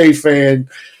a UK fan.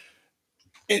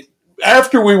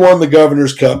 After we won the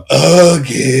Governor's Cup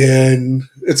again,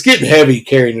 it's getting heavy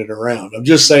carrying it around. I'm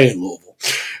just saying,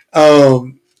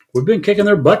 Louisville. We've been kicking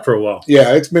their butt for a while.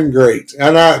 Yeah, it's been great.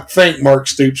 And I thank Mark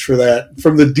Stoops for that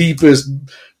from the deepest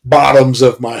bottoms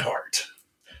of my heart.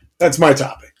 That's my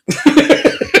topic.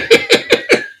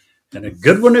 And a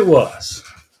good one it was.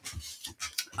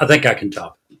 I think I can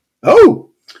top it. Oh,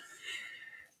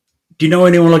 Do you know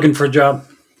anyone looking for a job?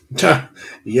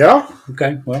 yeah.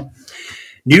 Okay, well,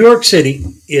 New York City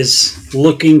is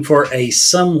looking for a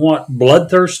somewhat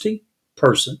bloodthirsty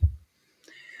person,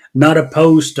 not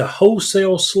opposed to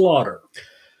wholesale slaughter.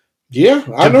 Yeah,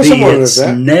 I to know be someone its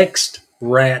that's that. next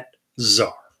rat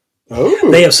czar.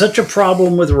 Oh, They have such a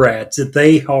problem with rats that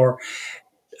they are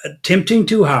attempting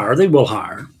to hire, they will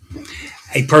hire,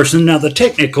 a person. Now, the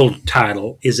technical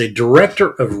title is a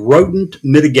director of rodent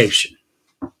mitigation,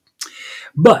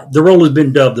 but the role has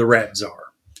been dubbed the rat czar.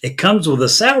 It comes with a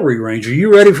salary range. Are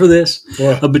you ready for this?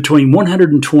 What? Of between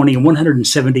 $120,000 and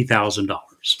 $170,000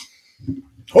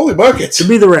 holy buckets. to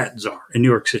be the rat czar in New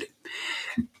York City.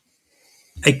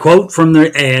 A quote from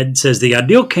the ad says the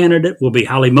ideal candidate will be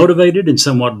highly motivated and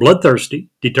somewhat bloodthirsty,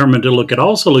 determined to look at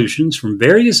all solutions from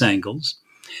various angles,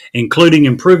 including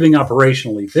improving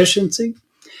operational efficiency,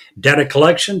 data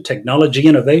collection, technology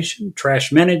innovation,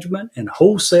 trash management, and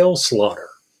wholesale slaughter.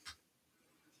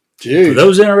 For Jeez.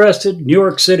 those interested, New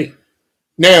York City.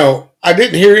 Now, I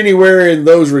didn't hear anywhere in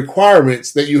those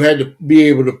requirements that you had to be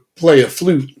able to play a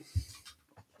flute.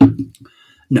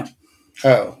 No.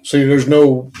 Oh, so there's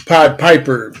no Pied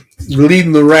Piper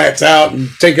leading the rats out and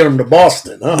taking them to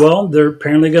Boston, huh? Well, they're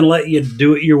apparently going to let you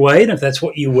do it your way, and if that's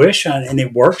what you wish and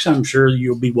it works, I'm sure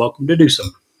you'll be welcome to do so.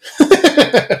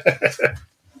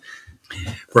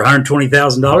 For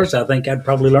 $120,000, I think I'd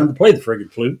probably learn to play the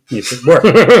friggin' flute if it worked.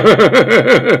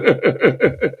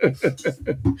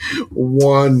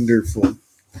 Wonderful.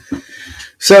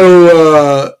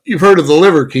 So you've heard of the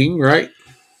Liver King, right?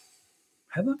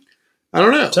 Have I? I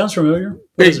don't know. Sounds familiar.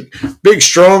 What is it? Big,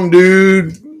 strong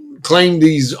dude. Claimed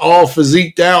he's all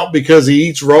physiqued out because he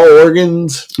eats raw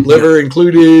organs, liver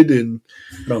included, and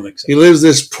I don't think so. he lives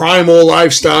this primal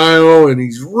lifestyle, and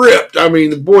he's ripped. I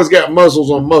mean, the boy's got muscles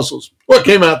on muscles. What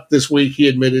came out this week, he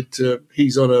admitted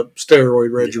he's on a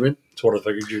steroid regimen. That's what I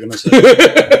figured you were going to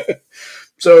say.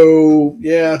 So,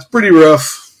 yeah, it's pretty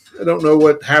rough. I don't know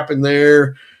what happened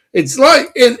there. It's like,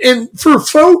 and for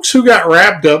folks who got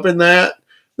wrapped up in that,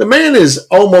 the man is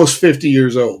almost 50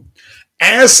 years old.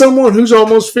 As someone who's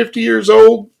almost 50 years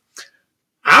old,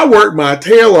 I work my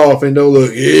tail off and don't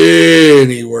look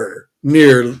anywhere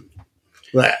near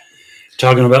that.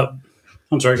 Talking about,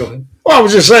 I'm sorry, go ahead. Well, I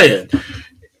was just saying,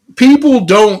 people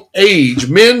don't age,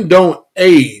 men don't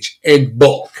age and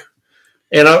bulk.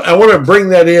 And I want to bring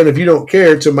that in, if you don't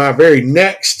care, to my very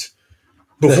next.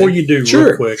 Before you do, Sure,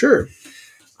 real quick. sure.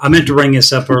 I meant to bring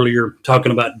this up earlier,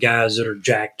 talking about guys that are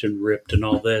jacked and ripped and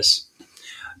all this.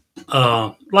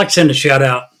 I'd like to send a shout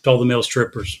out to all the male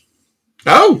strippers.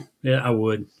 Oh, Yeah, I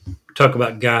would. Talk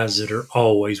about guys that are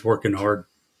always working hard.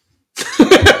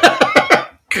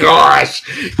 gosh,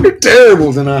 you're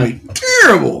terrible tonight.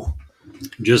 Terrible.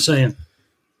 Just saying.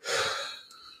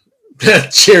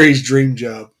 Jerry's dream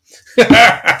job.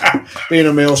 Being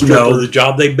a male stripper. No, the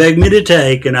job they begged me to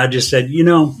take, and I just said,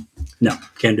 no,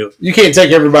 can't do it. You can't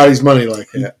take everybody's money like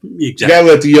that. You Exactly. got to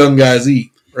let the young guys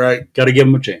eat, right? Got to give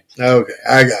them a chance. Okay,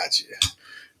 I got you.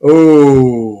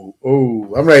 Oh,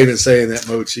 I'm not even saying that,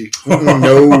 Mochi.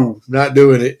 No, not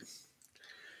doing it.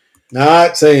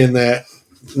 Not saying that.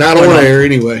 Not on air,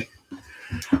 anyway.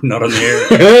 Not on the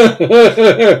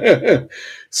air.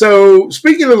 So,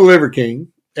 speaking of the Liver King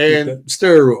and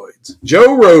steroids,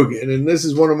 Joe Rogan, and this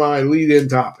is one of my lead-in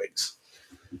topics,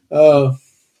 has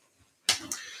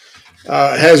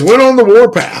went on the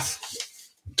warpath,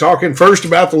 talking first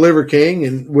about the Liver King,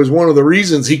 and was one of the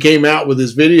reasons he came out with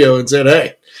his video and said,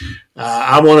 hey,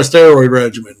 I'm on a steroid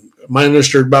regimen,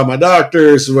 administered by my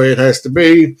doctor. This is the way it has to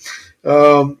be.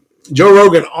 Joe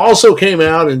Rogan also came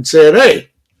out and said, hey,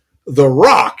 The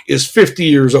Rock is 50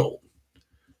 years old,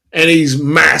 and he's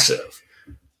massive.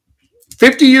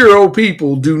 50-year-old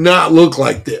people do not look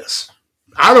like this.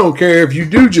 I don't care if you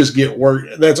do just get work.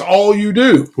 That's all you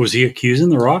do. Was he accusing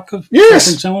The Rock of Yes.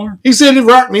 something similar? He said The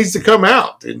Rock needs to come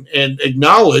out and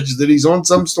acknowledge that he's on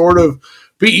some sort of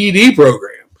PED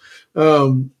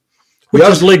program. Which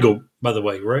is legal, by the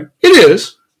way, right? It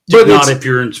is. But Not if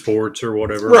you're in sports or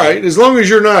whatever. right. As long as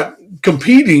you're not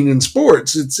competing in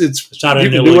sports, it's not you an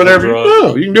can do illegal whatever. drug.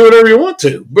 No, you can do whatever you want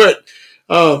to. But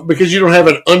because you don't have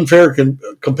an unfair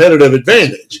competitive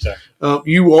advantage, Exactly.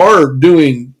 you are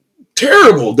doing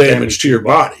terrible damage to your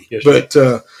body. Yes, But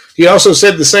he also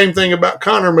said the same thing about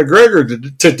Conor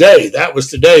McGregor today. That was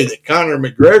today that Conor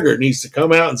McGregor needs to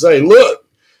come out and say, look,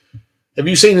 have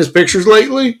you seen his pictures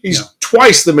lately? He's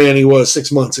twice the man he was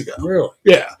 6 months ago. Really?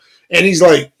 Yeah. And he's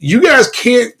like, you guys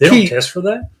can't They don't keep. test for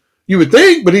that? You would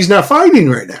think, but he's not fighting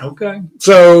right now. Okay.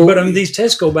 So But I mean, these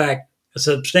tests go back a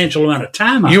substantial amount of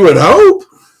time. you would hope.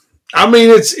 I mean,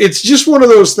 it's just one of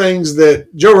those things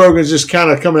that Joe Rogan's just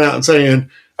kind of coming out and saying,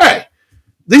 hey,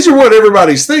 these are what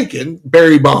everybody's thinking.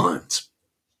 Barry Bonds.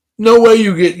 No way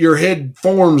you get your head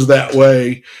forms that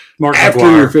way Mark after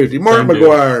McGuire, you're 50. Mark same deal.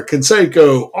 McGuire,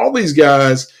 Canseco, all these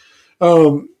guys.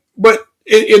 But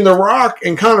in The Rock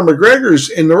and Conor McGregor's,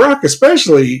 in The Rock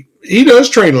especially, he does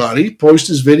train a lot. He posts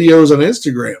his videos on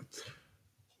Instagram.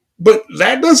 But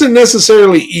that doesn't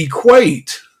necessarily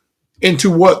equate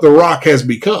into what The Rock has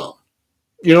become.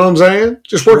 You know what I'm saying?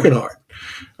 Just working hard.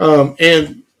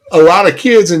 And a lot of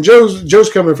kids, and Joe's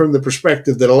coming from the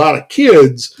perspective that a lot of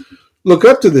kids look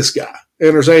up to this guy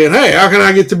and are saying, hey, how can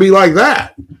I get to be like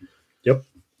that? Yep.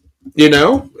 You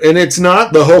know? And it's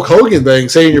not the Hulk Hogan thing,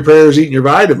 saying your prayers, eating your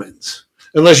vitamins,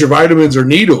 unless your vitamins are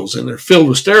needles and they're filled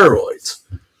with steroids.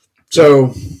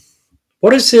 So,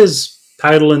 what is his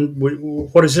title and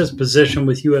what is his position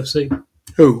with UFC?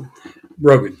 Who?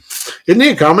 Rogan. Isn't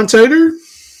he a commentator?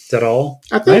 Is that all?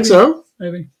 I think so.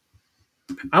 Maybe.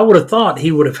 I would have thought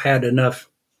he would have had enough.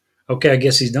 Okay, I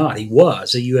guess he's not. He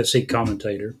was a UFC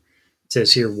commentator. It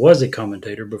says here was a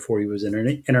commentator before he was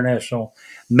an international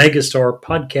megastar,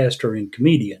 podcaster, and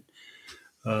comedian.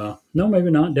 No,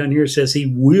 maybe not. Down here it says he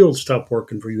will stop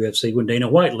working for UFC when Dana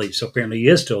White leaves. So apparently he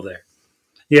is still there.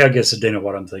 Yeah, I guess it's Dana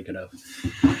White I'm thinking of.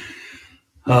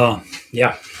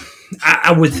 Yeah.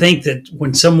 I would think that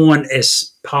when someone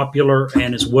as popular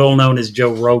and as well known as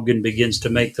Joe Rogan begins to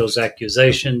make those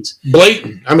accusations,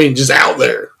 blatant, I mean, just out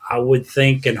there, I would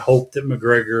think and hope that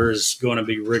McGregor is going to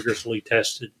be rigorously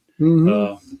tested.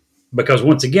 Because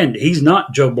once again, he's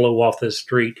not Joe Blow off the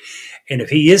street. And if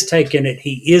he is taking it,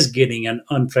 he is getting an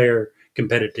unfair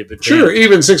competitive advantage. Sure,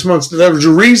 even 6 months. There's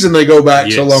a reason they go back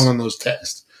so long on those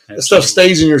tests. Absolutely. That stuff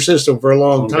stays in your system for a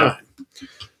long time.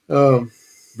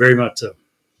 Very much so.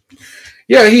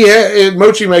 Yeah,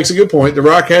 Mochi makes a good point. The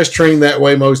Rock has trained that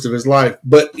way most of his life.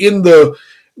 But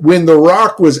when The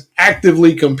Rock was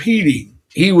actively competing,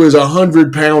 he was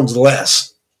 100 pounds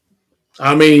less.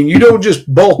 I mean, you don't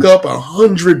just bulk up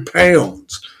 100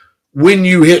 pounds when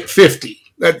you hit 50.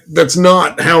 That's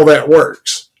not how that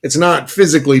works. It's not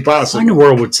physically possible. Why in the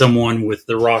world would someone with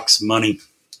The Rock's money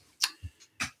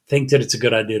think that it's a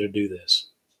good idea to do this?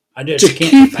 I just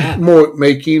can't keep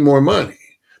making more money.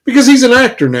 Because he's an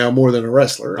actor now more than a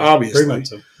wrestler, obviously. Very much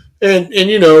so. And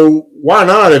you know, why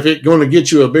not if it's going to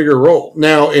get you a bigger role?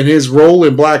 Now, in his role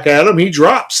in Black Adam, he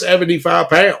dropped 75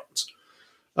 pounds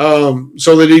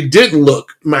so that he didn't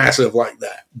look massive like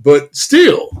that. But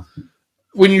still,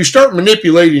 when you start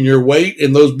manipulating your weight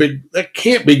and that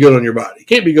can't be good on your body. It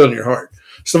can't be good on your heart.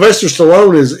 Sylvester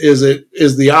Stallone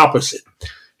is the opposite.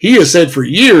 He has said for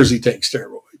years he takes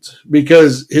steroids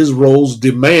because his roles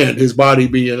demand his body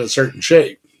be in a certain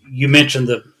shape. You mentioned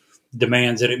the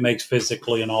demands that it makes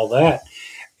physically and all that.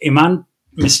 Am I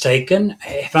mistaken?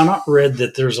 Have I not read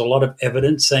that there's a lot of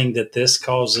evidence saying that this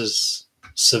causes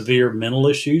severe mental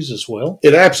issues as well?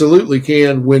 It absolutely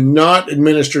can when not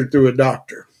administered through a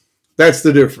doctor. That's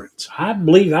the difference. I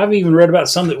believe I've even read about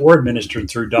some that were administered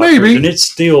through doctors, and it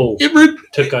still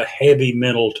took a heavy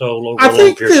mental toll over a long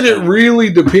period of time. I think that it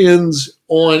really depends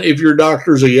on if your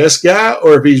doctor's a yes guy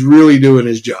or if he's really doing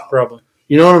his job. Probably.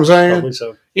 You know what I'm saying? Probably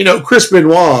so. You know, Chris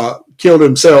Benoit killed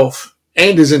himself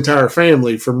and his entire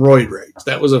family from roid rage.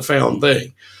 That was a found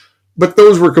thing. But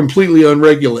those were completely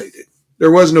unregulated.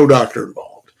 There was no doctor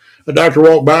involved. A doctor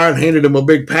walked by and handed him a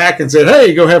big pack and said,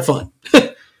 hey, go have fun.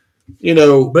 You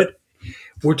know. But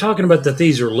we're talking about that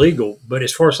these are legal. But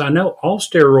as far as I know, all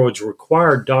steroids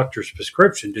require doctor's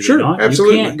prescription, do they not?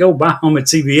 Absolutely. You can't go buy them at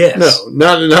CVS.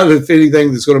 No, not if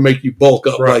anything that's going to make you bulk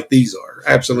up like these are.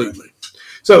 Absolutely.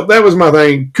 So that was my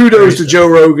thing. Kudos to Joe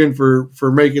Rogan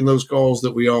for making those calls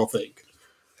that we all think.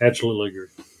 Absolutely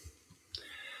agree.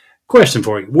 Question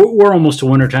for you. We're almost to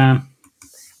wintertime.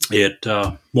 It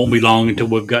won't be long until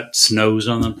we've got snows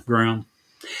on the ground.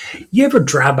 You ever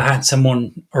drive behind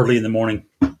someone early in the morning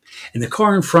and the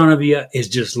car in front of you is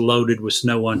just loaded with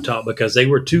snow on top because they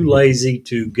were too lazy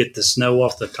to get the snow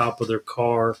off the top of their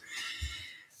car?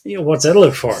 You know, what's that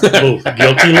look for? A little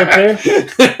guilty look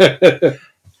there?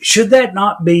 Should that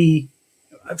not be,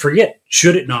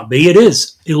 should it not be? It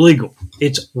is illegal.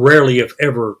 It's rarely, if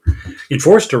ever,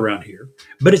 enforced around here,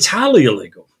 but it's highly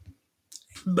illegal.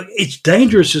 But it's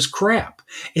dangerous as crap.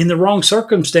 In the wrong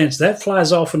circumstance, that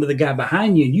flies off into the guy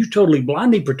behind you and you totally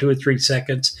blind him for 2 or 3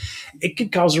 seconds. It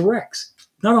could cause a wreck.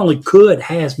 Not only could,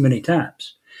 has many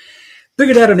times.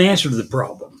 Figured out an answer to the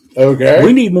problem. Okay.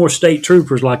 We need more state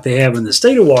troopers like they have in the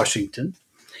state of Washington.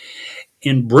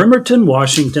 In Bremerton,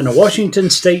 Washington, a Washington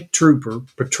State Trooper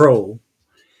patrol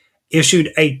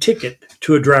issued a ticket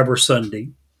to a driver Sunday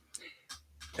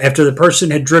after the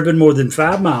person had driven more than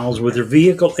 5 miles with their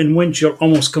vehicle and windshield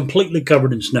almost completely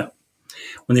covered in snow.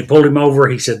 When they pulled him over,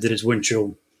 he said that his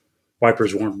windshield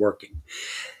wipers weren't working.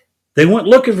 They went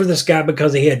looking for this guy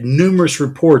because he had numerous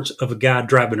reports of a guy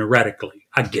driving erratically.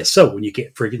 I guess so, when you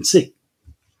can't freaking see.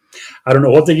 I don't know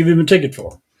what they give him a ticket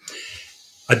for.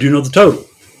 I do know the total.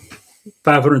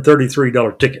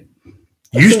 $533 ticket.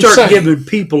 You That's start insane. giving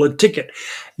people a ticket.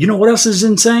 You know what else is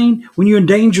insane? When you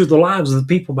endanger the lives of the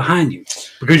people behind you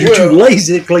because you're too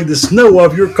lazy to clean the snow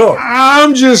off your car.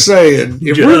 I'm just saying,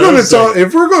 if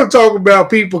we're going to talk about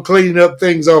people cleaning up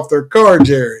things off their car,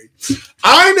 Jerry,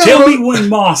 I know. Tell me when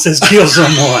moss has killed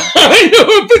someone. I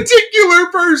know a particular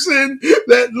person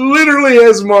that literally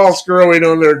has moss growing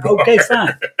on their car. Okay,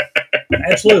 fine.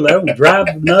 Absolutely. I don't drive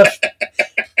enough.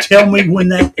 Tell me when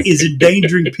that is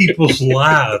endangering people's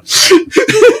lives.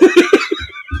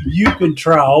 You can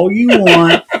try all you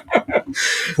want.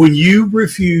 When you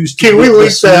refuse to Can we get the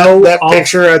link snow that off-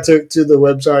 picture I took to the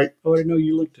website? Oh, I didn't know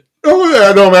you linked it. Oh,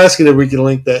 I know. I'm asking if we can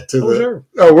link that to the. Sure.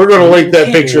 Oh, we're going to link that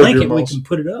We can't picture of link your it, we moss. can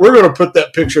put it up. We're going to put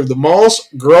that picture of the moss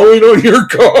growing on your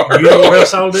car. You know what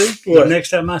else I'll do? What? The next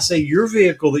time I see your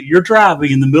vehicle that you're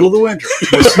driving in the middle of the winter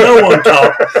with snow on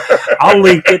top, I'll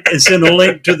link it and send a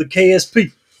link to the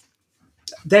KSP.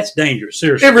 That's dangerous.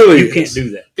 Seriously. It really you is. can't do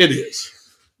that. It is.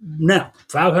 Now,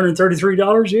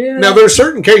 $533, yeah. Now, there are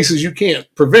certain cases you can't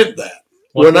prevent that.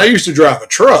 Like When what? I used to drive a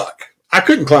truck, I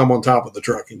couldn't climb on top of the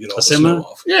truck and get all the semi? snow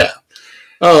off. Yeah.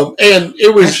 And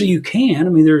it was, Actually, you can. I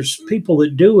mean, there's people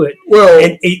that do it. well,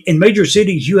 And in major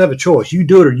cities, you have a choice. You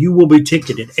do it or you will be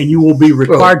ticketed, and you will be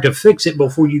required to fix it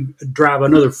before you drive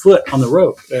another foot on the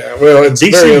road. yeah, well, it's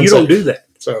very DC, you unsafe. don't do that.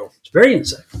 So, It's very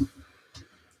unsafe.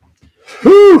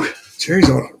 whew,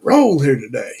 Jerry's on a roll here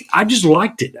today. I just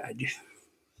liked it.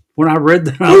 When I read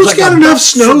that, I Well, was it's like, got I'm enough not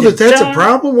snow sick that that's a of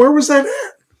problem. Where was that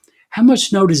at? How much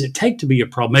snow does it take to be a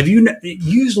problem? Have you?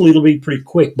 Usually it'll be pretty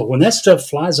quick, but when that stuff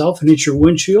flies off and hits your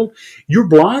windshield, you're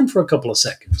blind for a couple of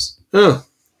seconds. Huh.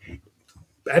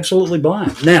 Absolutely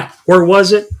blind. Now, where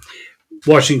was it?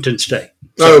 Washington State.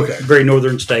 Okay. Very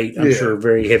northern state. I'm Yeah. sure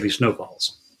very heavy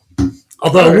snowfalls.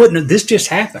 Although All I right. wouldn't have, this just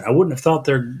happened. I wouldn't have thought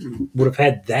there would have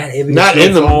had that heavy Not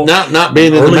in the snowfall. not being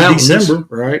in the early mountains, December.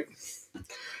 right?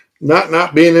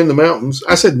 Not being in the mountains.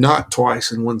 I said not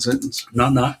twice in one sentence.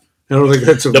 Not. I don't think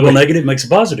that's a Double negative makes a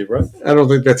positive, right? I don't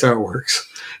think that's how it works.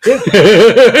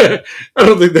 Yeah. I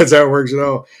don't think that's how it works at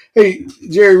all. Hey,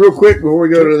 Jerry, real quick before we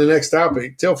go to the next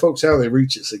topic, tell folks how they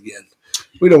reach us again.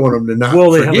 We don't want them to not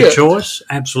Well, they forget. have a choice,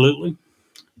 absolutely.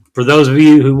 For those of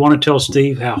you who want to tell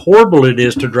Steve how horrible it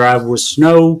is to drive with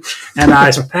snow and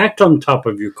ice packed on top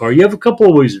of your car, you have a couple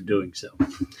of ways of doing so.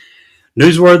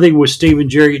 Newsworthy with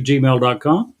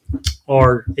stephenjerry@gmail.com,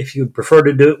 or if you prefer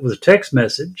to do it with a text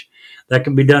message, that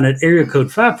can be done at area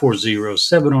code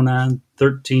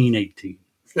 540-709-1318.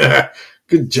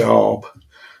 Good job.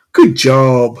 Good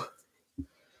job.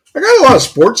 I got a lot of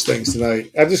sports things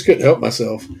tonight. I just couldn't help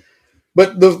myself.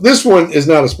 But this one is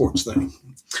not a sports thing.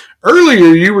 Earlier,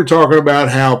 you were talking about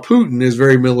how Putin is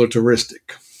very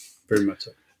militaristic. Very much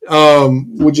so.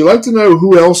 Would you like to know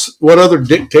what other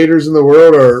dictators in the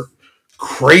world are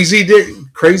crazy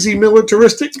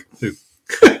militaristic? Who?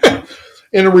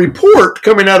 In a report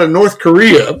coming out of North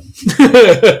Korea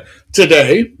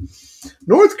today,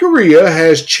 North Korea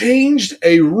has changed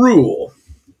a rule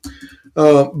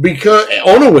because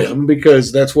on a whim,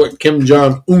 because that's what Kim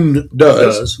Jong-un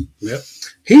does. Yep.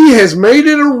 He has made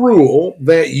it a rule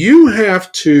that you have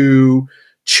to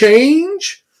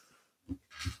change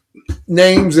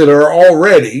names that are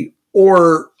already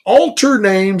or alter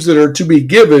names that are to be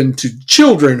given to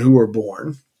children who are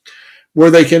born,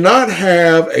 where they cannot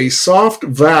have a soft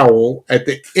vowel at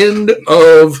the end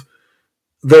of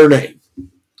their name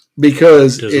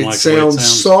because Doesn't it like the way it sounds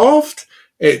sounds. soft.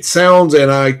 It sounds,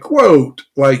 and I quote,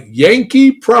 like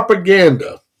Yankee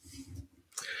propaganda.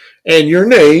 And your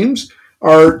names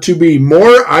are to be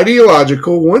more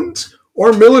ideological ones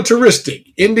or militaristic,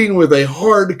 ending with a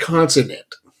hard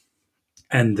consonant.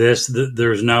 And there's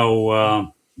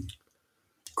no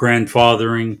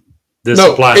grandfathering. This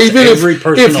No, applies to even every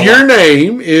person if alive. your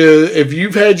name is, if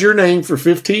you've had your name for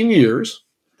 15 years,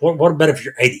 What about if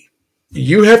you're 80?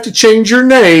 you have to change your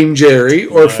name, Jerry,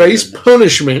 or face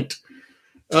punishment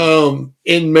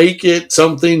and make it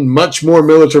something much more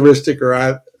militaristic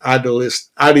or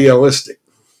idealistic.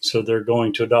 So they're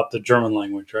going to adopt the German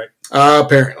language, right?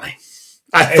 Apparently.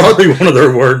 I thought Every one of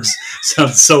their words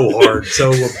sounds so hard,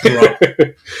 so abrupt.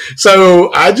 So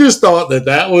I just thought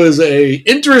that was a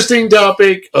interesting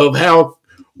topic of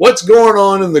what's going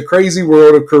on in the crazy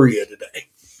world of Korea today.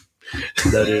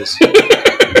 That is.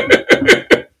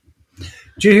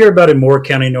 Did you hear about in Moore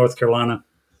County, North Carolina,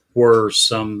 where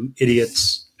some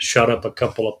idiots shut up a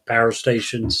couple of power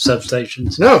stations,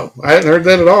 substations? No, I hadn't heard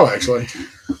that at all, actually.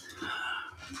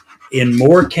 In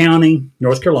Moore County,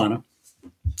 North Carolina,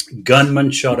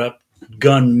 gunmen shot up,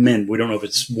 gunmen, we don't know if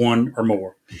it's one or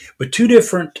more, but two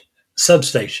different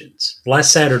substations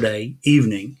last Saturday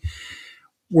evening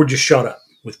were just shot up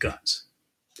with guns.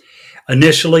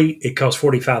 Initially, it caused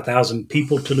 45,000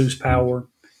 people to lose power.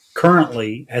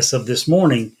 Currently, as of this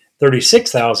morning,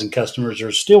 36,000 customers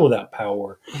are still without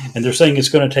power, and they're saying it's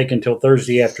going to take until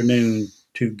Thursday afternoon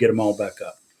to get them all back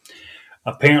up.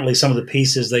 Apparently, some of the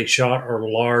pieces they shot are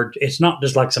large. It's not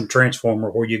just like some transformer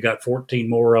where you got 14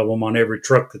 more of them on every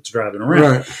truck that's driving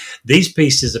around. Right. These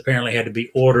pieces apparently had to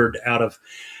be ordered out of,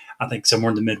 I think,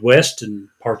 somewhere in the Midwest, and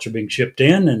parts are being shipped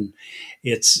in, and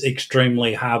it's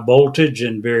extremely high voltage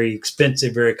and very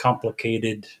expensive, very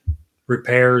complicated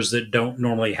repairs that don't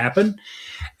normally happen.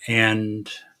 And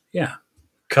yeah,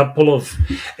 couple of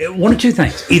one or two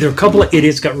things. Either a couple of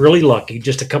idiots got really lucky,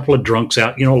 just a couple of drunks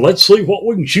out, let's see what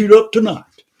we can shoot up tonight.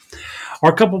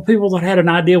 Or a couple of people that had an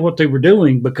idea what they were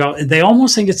doing, because they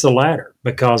almost think it's the latter,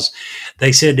 because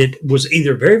they said it was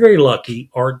either very, very lucky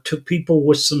or it took people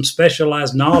with some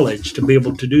specialized knowledge to be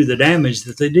able to do the damage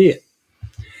that they did.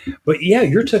 But yeah,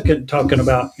 you're talking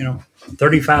about,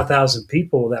 35,000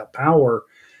 people without power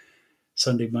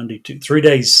Sunday, Monday, 3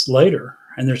 days later.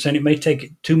 And they're saying it may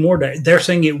take 2 more days. They're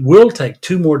saying it will take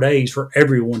 2 more days for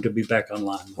everyone to be back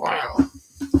online. Wow.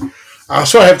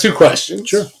 So I have 2 questions.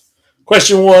 Sure.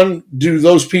 Question 1, do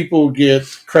those people get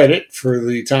credit for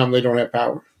the time they don't have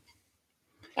power?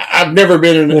 I've never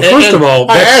been in. Well, first of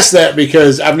all, I asked that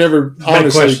because I've never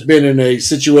honestly question. been in a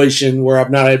situation where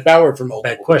I've not had power for multiple.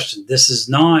 Bad question. This is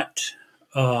not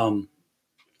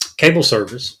cable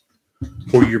service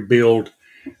where you're billed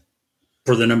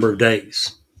for the number of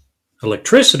days.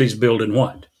 Electricity is billed in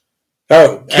what?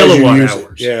 Oh, kilowatt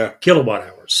hours. Yeah. Kilowatt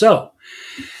hours. So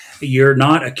you're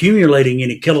not accumulating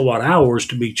any kilowatt hours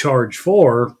to be charged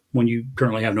for when you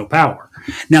currently have no power.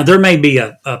 Now, there may be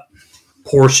a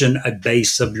portion, a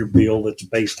base of your bill that's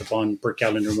based upon per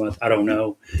calendar month. I don't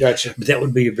know. Gotcha. But that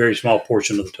would be a very small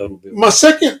portion of the total bill. My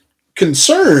second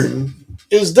concern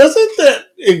is, doesn't that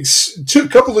a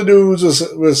couple of dudes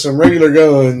with some regular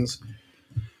guns,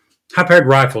 high-powered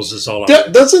rifles is all.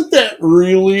 Doesn't that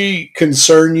really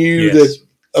concern you Yes.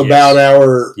 about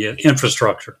our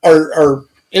infrastructure, our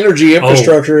energy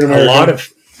infrastructure in America? A lot of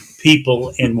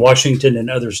people in Washington and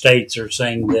other states are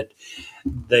saying that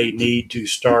they need to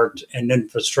start an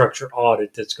infrastructure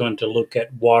audit that's going to look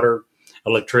at water,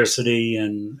 electricity,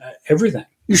 and everything.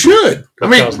 You should.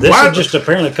 Because this is just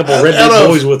apparently a couple of redneck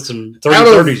boys with some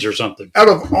 30-30s or something. Out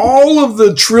of all of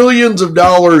the trillions of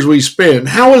dollars we spend,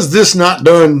 how is this not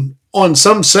done on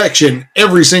some section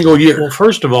every single year? Well,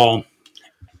 first of all,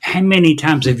 how many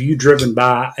times have you driven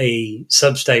by a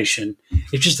substation?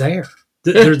 It's just there.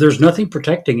 There's nothing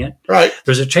protecting it. Right.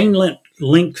 There's a chain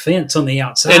link fence on the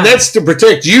outside. And that's to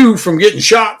protect you from getting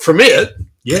shot from it.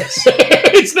 Yes.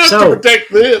 It's not to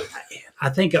protect it. I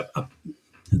think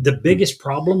the biggest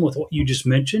problem with what you just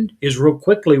mentioned is, real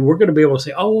quickly, we're going to be able to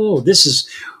say,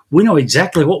 we know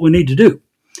exactly what we need to do.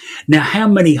 Now, how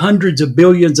many hundreds of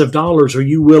billions of dollars are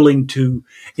you willing to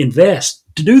invest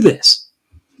to do this?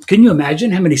 Can you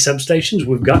imagine how many substations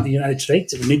we've got in the United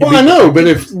States that we need to be? I know, but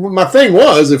if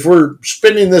we're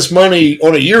spending this money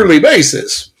on a yearly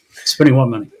basis. Spending what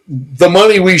money? The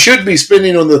money we should be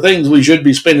spending on the things we should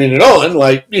be spending it on,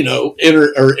 like,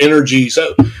 energy.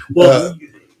 So,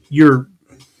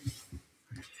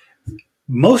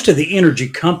 most of the energy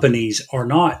companies are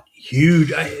not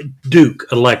huge. Duke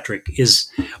Electric is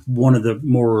one of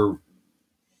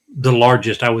the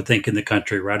largest, I would think, in the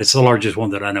country, right? It's the largest one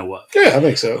that I know of. Yeah, I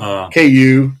think so.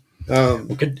 KU.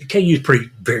 KU is pretty,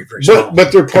 very, very small.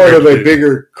 But they're part of a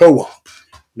bigger co-op.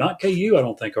 Not KU, I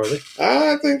don't think, are they?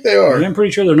 I think they are. I'm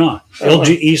pretty sure they're not.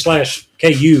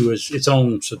 LGE/KU is its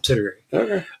own subsidiary.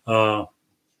 Okay.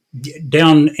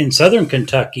 Down in southern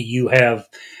Kentucky, you have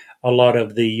a lot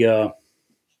of the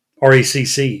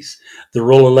RECCs, the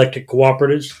Rural Electric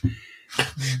Cooperatives,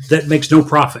 that makes no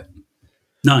profit.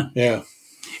 None. Yeah.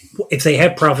 If they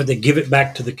have profit, they give it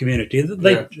back to the community.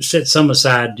 They set some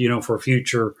aside, for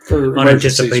future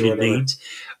unanticipated needs.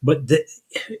 But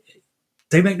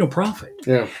they make no profit.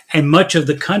 Yeah. And much of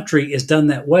the country is done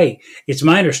that way. It's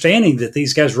my understanding that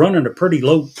these guys run at a pretty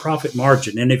low profit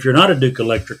margin. And if you're not a Duke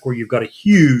Electric, where you've got a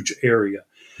huge area,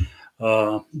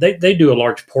 they do a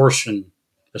large portion,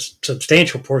 a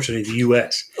substantial portion of the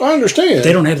U.S. I understand.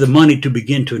 They don't have the money to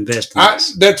begin to invest in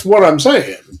this. That's what I'm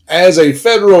saying. As a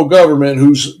federal government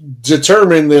who's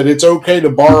determined that it's okay to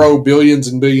borrow billions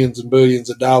and billions and billions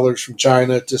of dollars from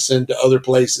China to send to other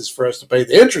places for us to pay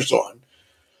the interest on,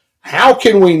 how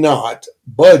can we not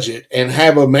budget and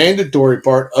have a mandatory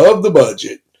part of the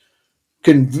budget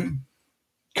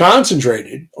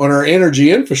concentrated on our energy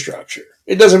infrastructure?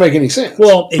 It doesn't make any sense.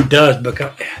 Well, it does,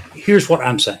 because here's what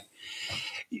I'm saying.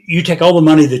 You take all the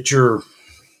money that you're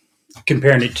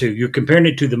You're comparing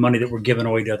it to the money that we're giving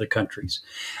away to other countries.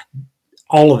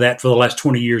 All of that for the last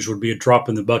 20 years would be a drop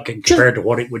in the bucket compared to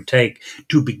what it would take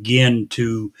to begin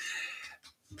to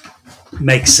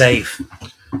make safe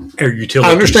air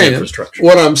utility infrastructure.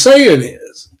 What I'm saying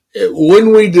is,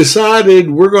 when we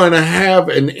decided we're going to have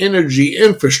an energy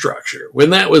infrastructure, when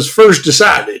that was first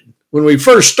decided, when we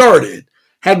first started,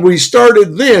 had we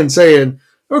started then saying,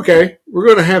 okay, we're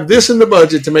going to have this in the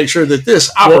budget to make sure that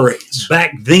this operates.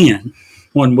 Back then,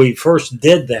 when we first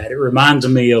did that, it reminds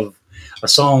me of a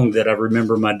song that I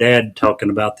remember my dad talking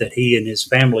about that he and his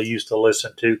family used to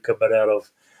listen to coming out of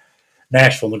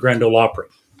Nashville, the Grand Ole Opry.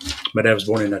 My dad was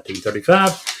born in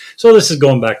 1935, so this is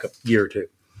going back a year or two.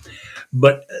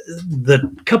 But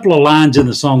the couple of lines in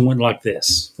the song went like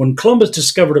this. When Columbus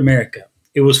discovered America,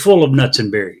 it was full of nuts and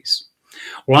berries.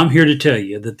 Well, I'm here to tell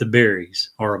you that the berries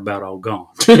are about all gone.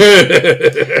 We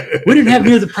didn't have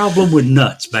near the problem with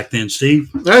nuts back then, Steve.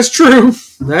 That's true.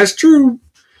 That's true.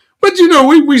 But you know,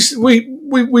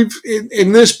 we've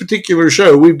in this particular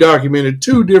show, we've documented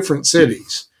 2 different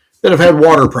cities that have had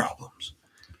water problems.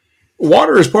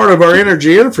 Water is part of our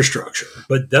energy infrastructure,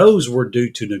 but those were due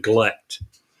to neglect.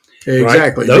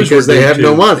 Exactly, right? because they have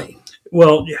no money.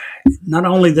 Well, not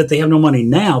only that they have no money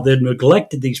now, they've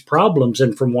neglected these problems.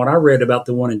 And from what I read about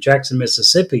the one in Jackson,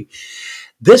 Mississippi,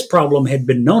 this problem had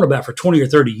been known about for 20 or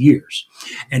 30 years.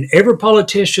 And every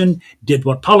politician did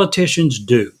what politicians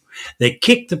do. They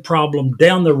kicked the problem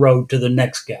down the road to the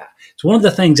next guy. It's one of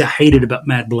the things I hated about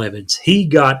Matt Blevins. He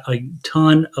got a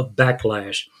ton of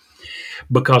backlash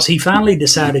because he finally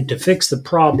decided to fix the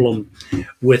problem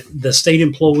with the state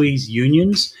employees'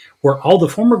 unions, where all the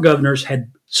former governors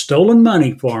had stolen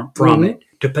money from it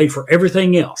to pay for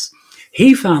everything else.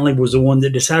 He finally was the one that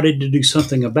decided to do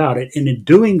something about it, and in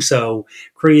doing so,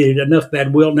 created enough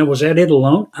bad will. Now, was that it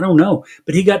alone? I don't know.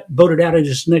 But he got voted out in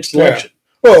his next election.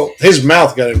 Well, his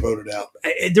mouth got him voted out.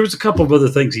 There was a couple of other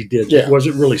things he did that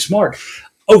wasn't really smart.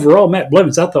 Overall, Matt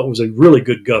Blevins, I thought, was a really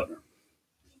good governor.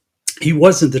 He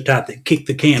wasn't the type that kicked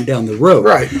the can down the road.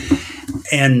 Right.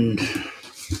 And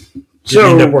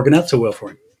didn't end up working out so well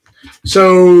for him.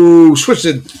 So, switch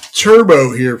to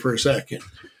turbo here for a second.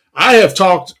 I have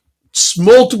talked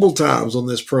multiple times on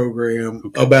this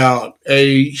program about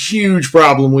a huge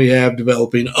problem we have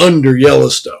developing under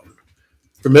Yellowstone.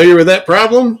 Familiar with that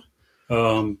problem?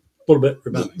 A little bit.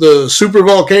 The super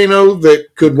volcano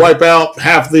that could wipe out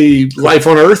half the life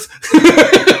on Earth.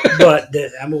 But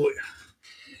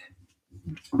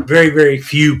very, very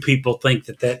few people think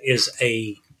that is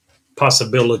a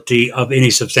possibility of any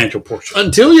substantial portion.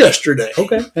 Until yesterday.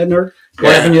 Okay, hadn't heard.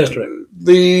 What happened yesterday?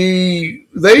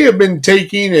 They have been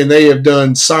taking and they have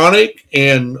done sonic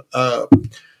and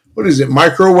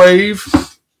microwave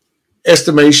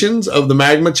estimations of the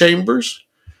magma chambers.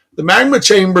 The magma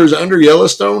chambers under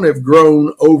Yellowstone have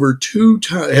grown over 2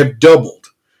 times, have doubled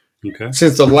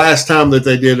since the last time that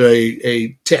they did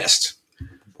a test.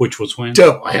 Which was when? I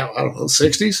don't know,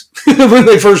 60s, when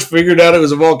they first figured out it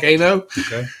was a volcano.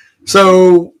 Okay.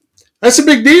 So that's a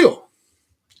big deal.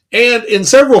 And in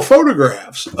several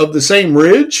photographs of the same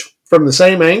ridge from the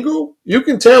same angle, you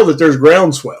can tell that there's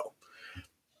groundswell.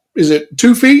 Is it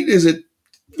 2 feet? Is it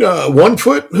 1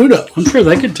 foot? Who knows? I'm sure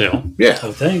they could tell. Yeah.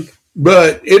 I think.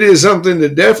 But it is something to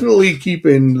definitely keep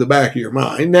in the back of your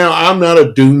mind. Now, I'm not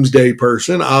a doomsday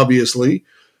person, obviously.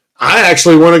 I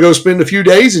actually want to go spend a few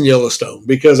days in Yellowstone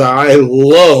because I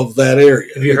love that area.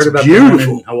 Have you heard about the one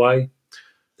in Hawaii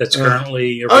that's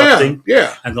currently erupting?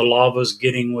 Yeah. And the lava's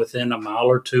getting within a mile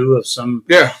or two of some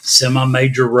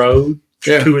semi-major road,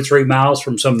 2 or 3 miles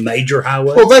from some major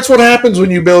highway. Well, that's what happens when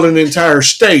you build an entire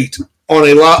state on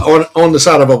on the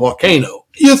side of a volcano.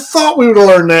 You thought we would have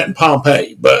learned that in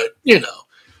Pompeii, but,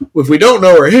 if we don't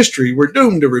know our history, we're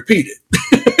doomed to repeat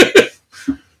it.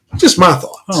 Just my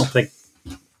thoughts. I don't think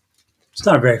it's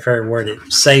not a very fair word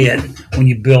to say it when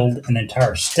you build an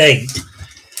entire state.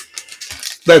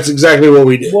 That's exactly what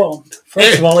we did. Well,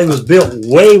 first of all, it was built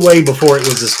way, way before it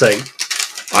was a state.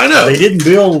 I know. They didn't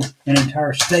build an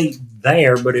entire state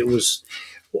there, but it was.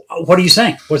 What are you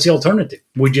saying? What's the alternative?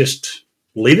 We just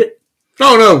leave it?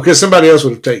 No, because somebody else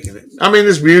would have taken it. I mean,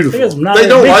 it's beautiful. They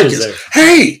don't like it. There.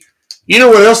 Hey, you know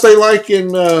what else they like in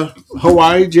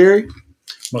Hawaii, Jerry?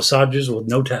 Massages with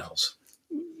no towels.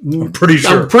 I'm pretty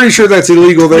sure. I'm pretty sure that's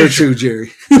illegal there too,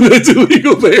 Jerry. That's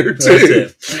illegal there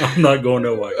too. That's it. I'm not going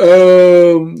nowhere.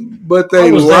 But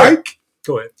they like.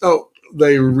 Go ahead. Oh,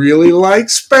 they really like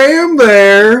Spam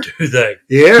there. Do they?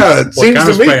 Yeah, it seems kind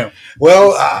to of me. Spam?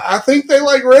 Well, I think they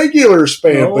like regular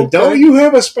Spam, but don't you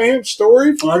have a Spam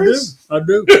story for us? I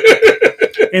do.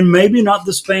 And maybe not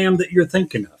the Spam that you're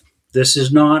thinking of. This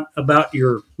is not about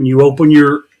when you open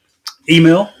your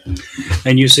email,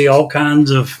 and you see all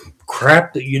kinds of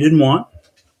crap that you didn't want.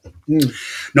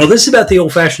 No, this is about the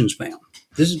old-fashioned spam.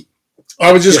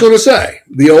 I was just going to say,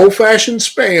 the old-fashioned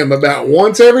spam, about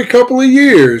once every couple of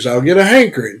years, I'll get a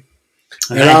hankering.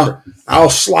 And I'll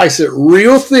slice it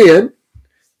real thin,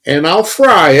 and I'll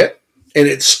fry it, and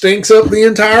it stinks up the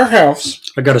entire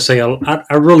house. I got to say,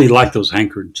 I really like those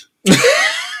hankerings.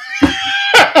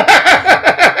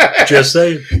 Just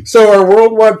say. So our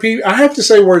worldwide people, I have to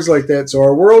say words like that, so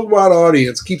our worldwide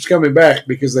audience keeps coming back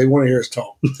because they want to hear us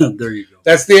talk. There you go.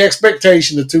 That's the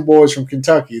expectation of two boys from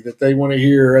Kentucky, that they want to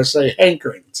hear us say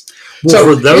hankerings. Well,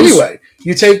 So for those, anyway,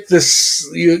 you take this,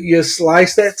 you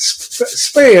slice that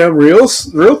spam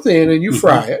real thin, and you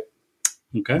fry it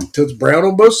okay, until it's brown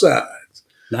on both sides.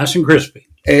 nice and crispy.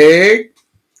 Egg,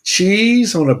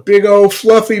 cheese on a big old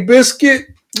fluffy biscuit.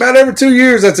 About every 2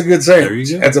 years, that's a good sandwich. There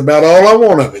you go. That's about all I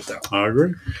want of it, though. I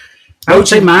agree. I would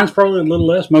say mine's probably a little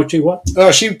less. Mochi, what?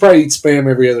 She probably eats spam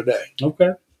every other day.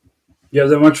 Okay. You have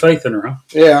that much faith in her, huh?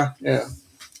 Yeah.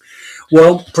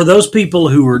 Well, for those people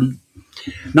who are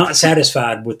not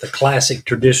satisfied with the classic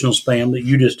traditional spam that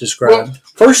you just described, Well,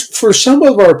 first, for some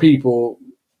of our people,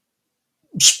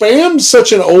 spam's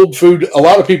such an old food, a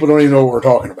lot of people don't even know what we're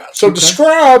talking about. So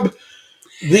describe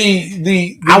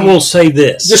the I will say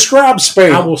this. describe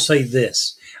spam. I will say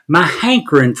this. My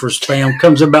hankering for spam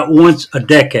comes about once a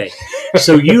decade.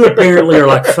 So you apparently are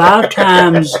like 5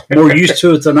 times more used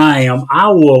to it than I am. I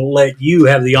will let you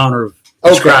have the honor of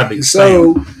describing spam.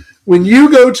 So when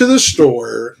you go to the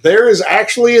store, there is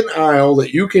actually an aisle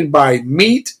that you can buy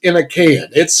meat in a can.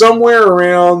 It's somewhere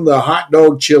around the hot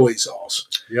dog chili sauce.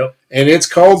 Yep. And it's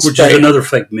called Which spam. is another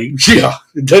fake meat. Yeah,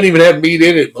 it doesn't even have meat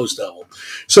in it, most of them.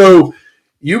 So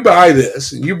you buy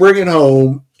this and you bring it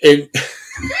home, and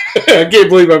I can't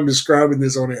believe I'm describing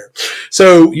this on air.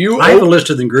 So I have a list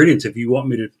of the ingredients if you want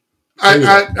me to.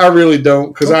 I really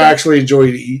don't, because I actually enjoy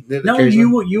eating it. No,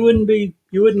 occasionally. you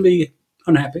wouldn't be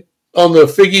unhappy. On the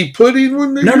figgy pudding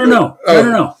one? No.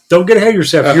 Don't get ahead of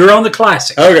yourself. You're on the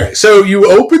classic. Okay, so you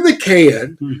open the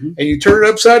can and you turn it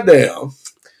upside down,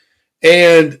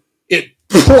 and it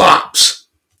plops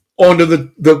onto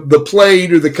the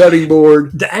plate or the cutting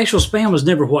board. The actual spam was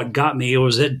never what got me. It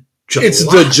was that It's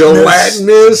the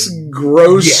gelatinous,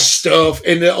 gross stuff.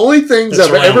 And the only things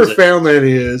I've ever found that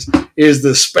is the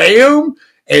spam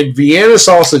and Vienna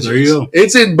sausages. There you go.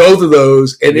 It's in both of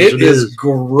those, and it is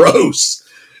gross.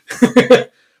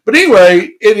 But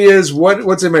anyway, it is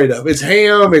what's it made of? It's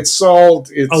ham, it's salt,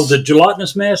 it's the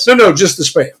gelatinous mess? No, just the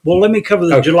spam. Well, let me cover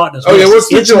the gelatinous mess. Yeah, what's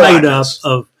the It's gelatinous? made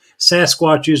up of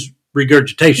Sasquatch's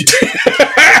regurgitation.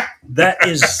 That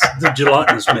is the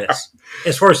gelatinous mess.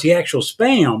 As far as the actual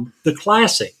spam, the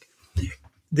classic,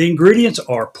 the ingredients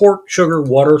are pork, sugar,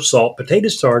 water, salt, potato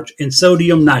starch, and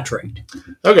sodium nitrate.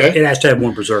 Okay. It has to have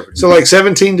one preservative. So like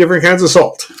 17 different kinds of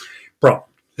salt. Problem.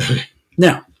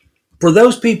 Now, for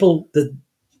those people that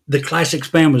the classic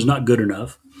spam is not good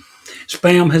enough,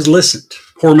 Spam has listened.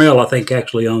 Hormel, I think,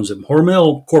 actually owns them.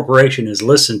 Hormel Corporation has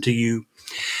listened to you.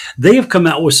 They have come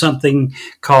out with something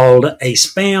called a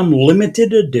Spam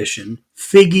Limited Edition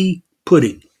Figgy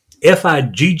Pudding.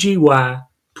 Figgy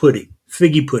pudding.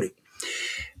 Figgy pudding.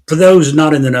 For those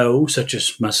not in the know, such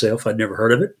as myself, I'd never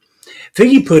heard of it.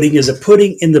 Figgy pudding is a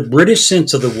pudding in the British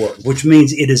sense of the word, which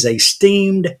means it is a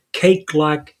steamed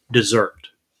cake-like dessert.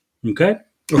 Okay?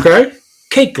 Okay.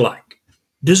 Cake-like.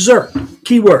 Dessert.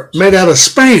 Keywords. Made out of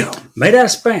spam. Made out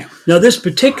of spam. Now, this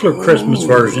particular Christmas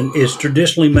version is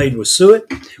traditionally made with suet,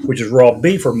 which is raw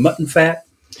beef or mutton fat,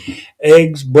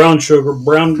 eggs, brown sugar,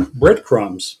 brown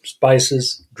breadcrumbs,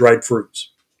 spices, dried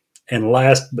fruits. And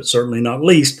last, but certainly not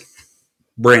least,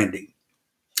 brandy.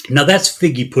 Now, that's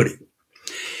figgy pudding.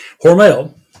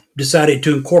 Hormel decided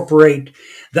to incorporate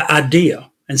the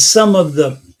idea and some of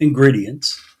the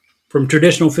ingredients from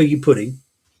traditional figgy pudding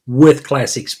with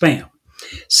classic spam.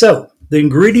 So, the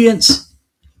ingredients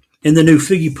in the new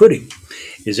figgy pudding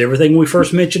is everything we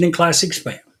first mentioned in classic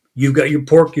spam. You've got your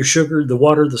pork, your sugar, the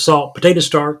water, the salt, potato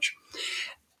starch.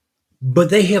 But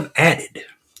they have added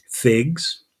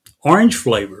figs, orange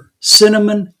flavor,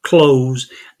 cinnamon, cloves,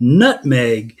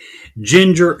 nutmeg,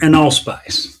 ginger, and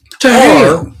allspice.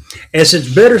 Or, as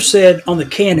it's better said on the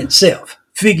can itself,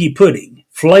 figgy pudding,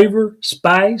 flavor,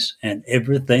 spice, and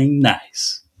everything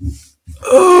nice.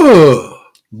 Oh.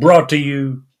 Brought to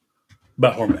you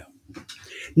by Hormel.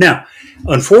 Now,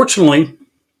 unfortunately,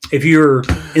 if you're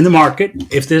in the market,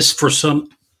 if this for some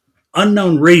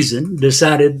unknown reason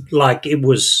decided like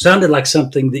it sounded like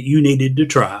something that you needed to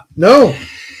try, no,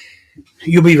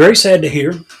 you'll be very sad to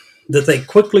hear that they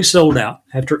quickly sold out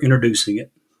after introducing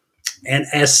it. And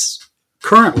as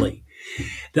currently,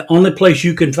 the only place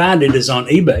you can find it is on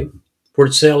eBay. where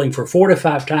it's selling for 4 to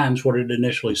 5 times what it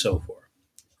initially sold for,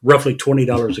 roughly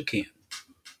 $20 a can.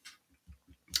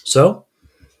 So,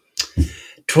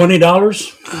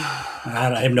 $20.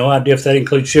 I have no idea if that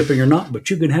includes shipping or not, but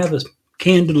you can have a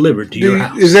can delivered to your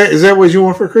house. Is that what you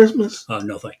want for Christmas?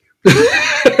 No, thank you.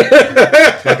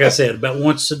 Like I said, about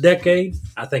once a decade.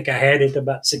 I think I had it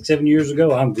about 6-7 years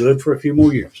ago. I'm good for a few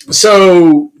more years.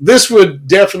 So this would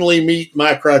definitely meet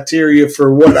my criteria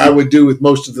for what I would do with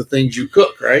most of the things you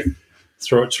cook, right?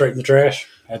 Throw it straight in the trash.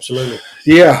 Absolutely.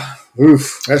 Yeah.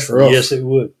 Oof, that's rough. Yes, it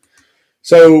would.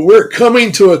 So we're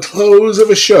coming to a close of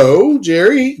a show.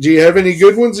 Jerry, do you have any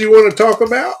good ones you want to talk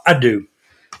about? I do.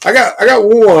 I got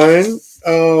one.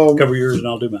 Cover yours and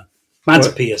I'll do mine. Mine's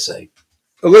a PSA.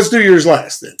 Let's do yours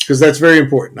last then, because that's very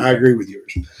important. I agree with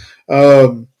yours.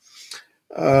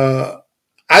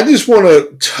 I just want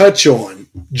to touch on,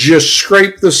 just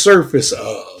scrape the surface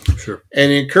of, Sure.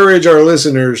 and encourage our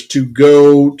listeners to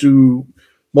go to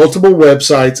multiple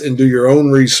websites and do your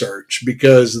own research,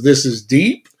 because this is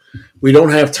deep. We don't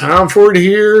have time for it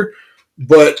here,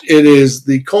 but it is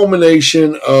the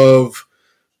culmination of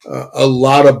a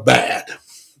lot of bad.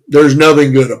 There's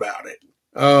nothing good about it.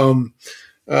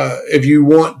 If you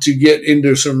want to get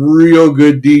into some real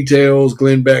good details,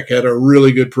 Glenn Beck had a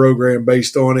really good program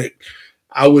based on it.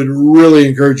 I would really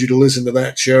encourage you to listen to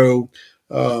that show.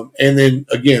 And then,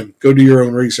 again, go do your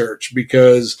own research,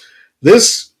 because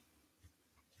this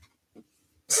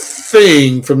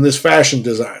thing from this fashion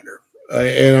designer,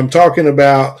 and I'm talking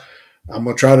about, I'm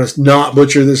going to try to not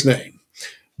butcher this name,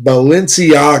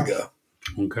 Balenciaga.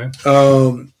 Okay.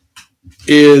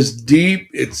 Is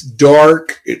deep, it's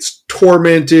dark, it's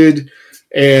tormented,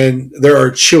 and there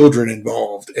are children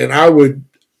involved. And I would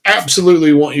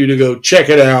absolutely want you to go check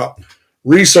it out,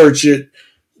 research it.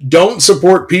 Don't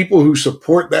support people who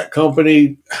support that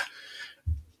company.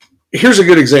 Here's a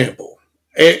good example.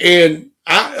 A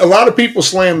lot of people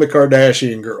slam the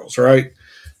Kardashian girls, right?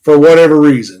 For whatever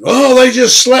reason. Oh, they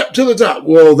just slept to the top.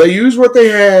 Well, they used what they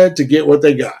had to get what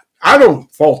they got. I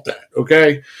don't fault that,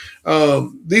 okay?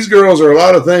 These girls are a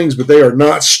lot of things, but they are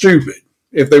not stupid.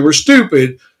 If they were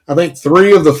stupid, I think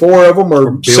 3 of the 4 of them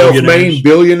are self-made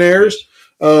billionaires.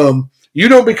 You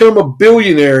don't become a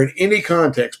billionaire in any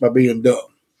context by being dumb.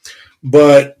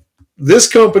 But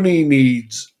this company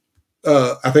needs,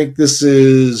 I think this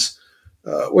is,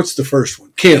 what's the first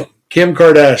one? Kim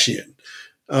Kardashian.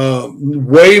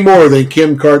 Way more than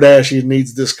Kim Kardashian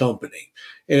needs this company.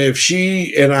 And if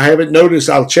she, and I haven't noticed,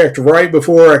 I checked right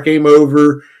before I came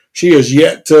over, she has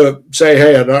yet to say,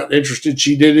 hey, I'm not interested.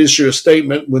 She did issue a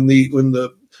statement when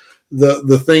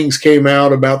the things came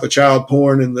out about the child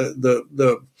porn and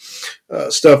the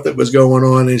stuff that was going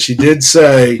on. And she did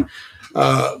say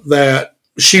that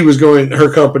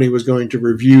her company was going to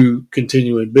review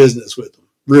continuing business with them.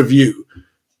 Review.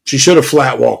 She should have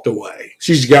flat walked away.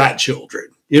 She's got children.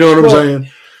 You know what I'm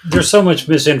saying? There's so much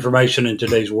misinformation in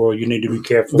today's world. You need to be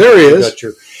careful. There is.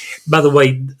 By the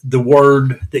way, the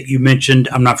word that you mentioned,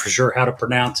 I'm not for sure how to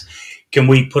pronounce. Can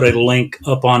we put a link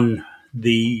up on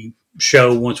the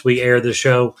show once we air the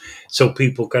show, so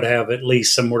people could have at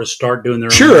least somewhere to start doing their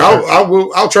own? Sure,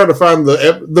 I'll try to find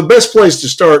the best place to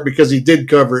start, because he did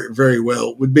cover it very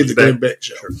well. Would be the Glenn Beck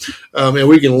show, sure. And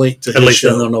we can link to at least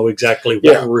show. They'll know exactly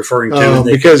what we're referring to, and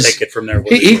they because can take it from there.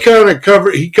 He kind of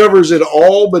covers it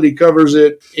all, but he covers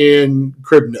it in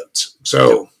crib notes,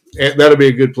 so that'll be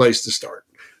a good place to start.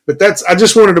 But I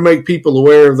just wanted to make people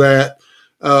aware of that.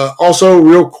 Also,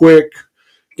 real quick,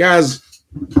 guys,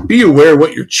 be aware of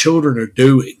what your children are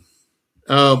doing.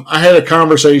 I had a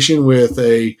conversation with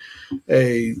a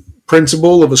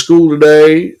principal of a school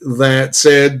today that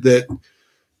said that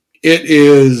it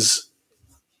is,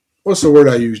 what's the word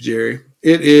I use, Jerry?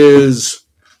 It is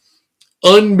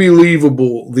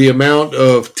unbelievable the amount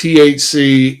of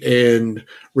THC and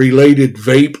related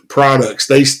vape products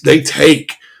they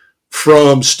take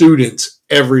from students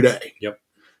every day. Yep.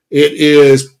 It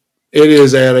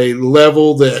is at a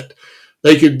level that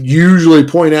they could usually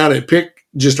point out and pick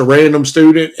just a random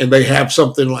student, and they have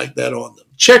something like that on them.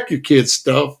 Check your kids'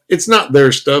 stuff. It's not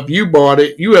their stuff. You bought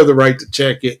it. You have the right to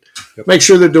check it. Yep. Make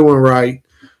sure they're doing right.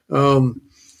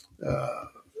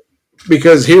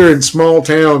 Because here in small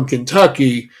town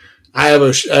Kentucky, I have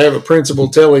a principal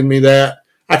telling me that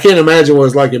I can't imagine what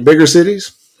it's like in bigger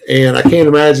cities, and I can't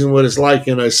imagine what it's like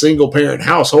in a single parent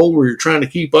household where you're trying to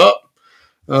keep up.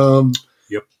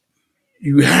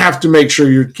 You have to make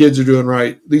sure your kids are doing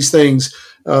right. These things,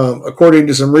 according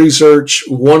to some research,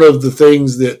 one of the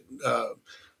things that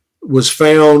was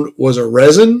found was a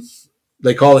resin.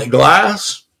 They call it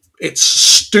glass. It's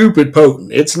stupid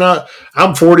potent. It's not,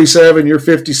 I'm 47, you're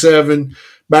 57.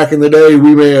 back in the day,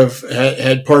 we may have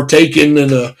had partaken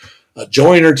in a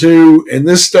joint or two, and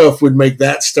this stuff would make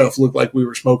that stuff look like we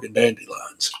were smoking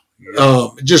dandelions.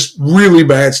 Just really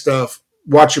bad stuff.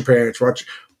 Watch your parents.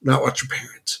 Not watch your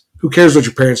parents. Who cares what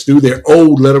your parents do? They're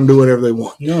old. Let them do whatever they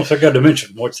want. If they got dementia,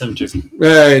 watch them too.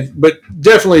 But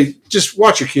definitely just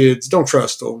watch your kids. Don't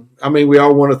trust them. I mean, we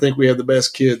all want to think we have the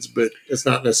best kids, but it's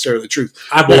not necessarily the truth.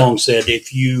 I've long said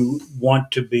if you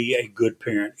want to be a good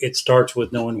parent, it starts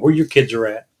with knowing where your kids are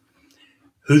at,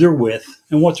 who they're with,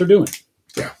 and what they're doing.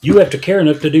 Yeah. You have to care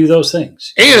enough to do those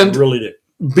things. And you really do.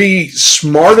 Be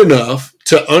smart enough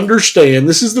to understand.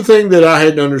 This is the thing that I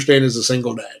had to understand as a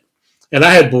single dad. And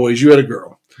I had boys. You had a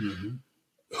girl. Mm-hmm.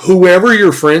 Whoever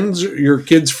your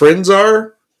kids' friends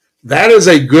are, that is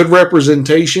a good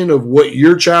representation of what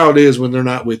your child is when they're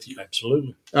not with you.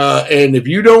 Absolutely. And if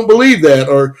you don't believe that,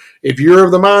 or if you're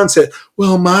of the mindset,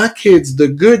 well, my kid's the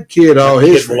good kid, all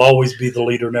his kid will always be the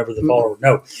leader, never the follower.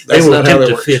 No, they will attempt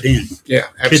to fit in. Yeah,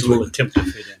 absolutely. Kids will attempt to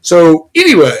fit in. So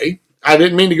anyway, I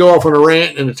didn't mean to go off on a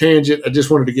rant and a tangent. I just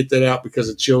wanted to get that out because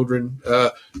of children.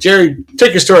 Jerry,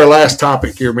 take us to our last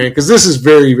topic here, man, because this is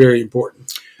very, very important.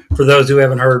 For those who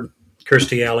haven't heard,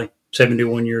 Kirstie Alley,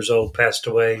 71 years old, passed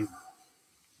away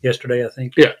yesterday, I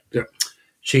think. Yeah.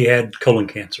 She had colon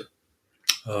cancer.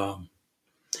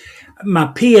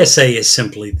 My PSA is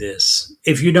simply this.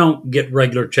 If you don't get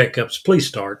regular checkups, please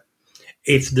start.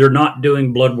 If they're not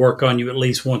doing blood work on you at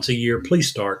least once a year, please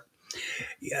start.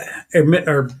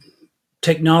 Our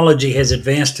technology has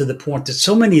advanced to the point that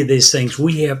so many of these things,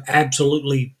 we have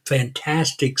absolutely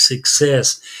fantastic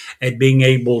success at being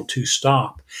able to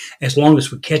stop as long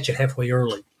as we catch it halfway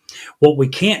early. What we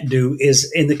can't do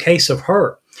is, in the case of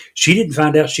her, she didn't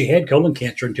find out she had colon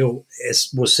cancer until it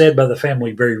was said by the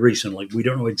family very recently. We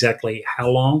don't know exactly how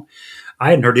long. I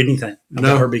hadn't heard anything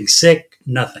about her being sick,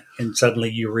 nothing. And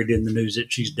suddenly you read in the news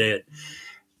that she's dead.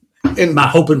 And my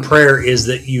hope and prayer is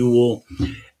that you will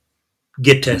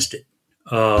get tested.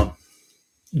 Go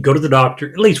to the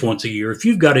doctor at least once a year. If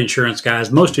you've got insurance, guys,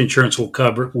 most insurance will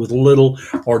cover it with little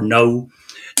or no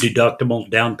deductible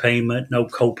down payment, no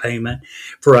co-payment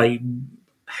for a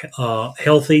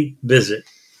healthy visit.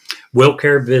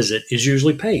 WellCare visit is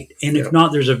usually paid. And if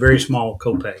not, there's a very small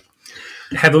copay.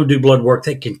 Have them do blood work.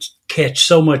 They can catch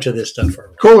so much of this stuff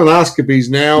early. Colonoscopies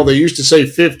now, they used to say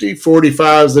 50.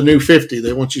 45 is the new 50.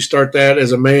 They want you to start that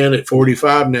as a man at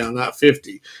 45 now, not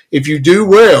 50. If you do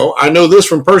well, I know this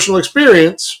from personal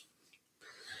experience,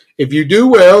 if you do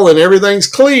well and everything's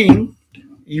clean,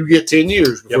 you get 10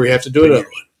 years before you have to do it.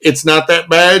 It's not that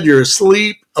bad. You're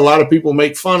asleep. A lot of people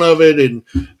make fun of it, and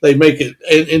they make it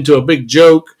into a big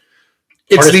joke.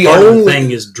 It's the only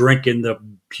thing is drinking the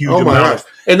huge amount.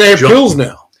 And they have pills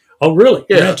now. Oh, really?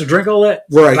 Yeah. You have to drink all that?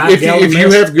 Right. If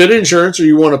you have good insurance or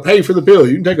you want to pay for the pill,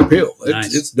 you can take a pill.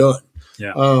 It's done.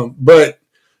 Yeah.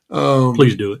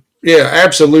 Please do it. Yeah,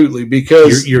 absolutely.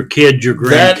 Because your kids, your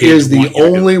grandkids. That is the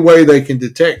only way they can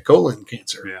detect colon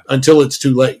cancer until it's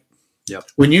too late. Yep.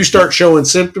 When you start showing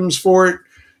symptoms for it,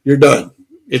 you're done.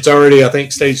 It's already, I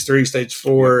think, stage 3, stage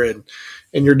 4, and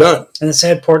you're done. And the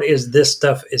sad part is this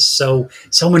stuff is so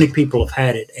many people have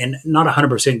had it, and not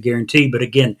 100% guaranteed, but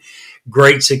again,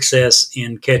 great success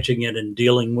in catching it and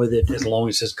dealing with it as long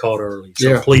as it's caught early.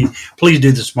 So please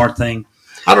do the smart thing.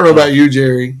 I don't know about you,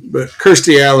 Jerry, but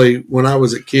Kirstie Alley, when I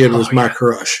was a kid, was my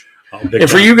crush. And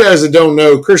for you guys that don't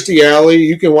know, Kirstie Alley,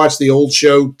 you can watch the old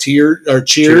show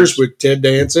Cheers with Ted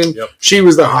Danson. Yep. She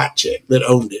was the hot chick that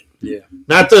owned it. Yeah.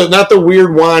 Not the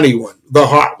weird whiny one, the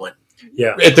hot one.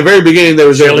 Yeah. At the very beginning, there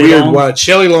was that weird one.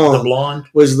 Shelley Long, the blonde,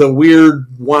 was the weird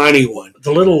whiny one.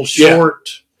 The little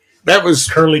short, that was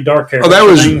curly dark hair. Oh, that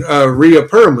was Rhea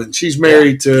Perlman. She's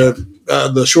married to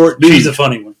the short dude. She's a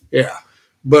funny one. Yeah,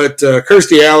 but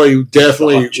Kirstie Alley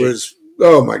definitely was.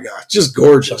 Oh my gosh, just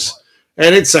gorgeous.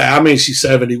 And it's sad. I mean, she's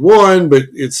 71, but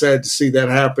it's sad to see that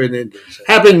happen and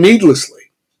happen needlessly.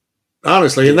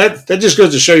 Honestly, and that just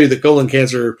goes to show you that colon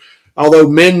cancer, although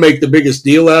men make the biggest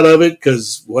deal out of it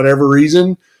because whatever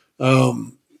reason, we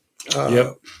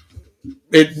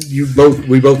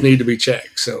both need to be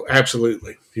checked. So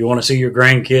absolutely. If you want to see your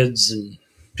grandkids and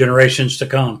generations to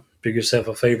come, do yourself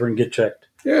a favor and get checked.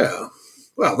 Yeah.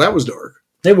 Well, that was dark.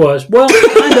 It was. Well,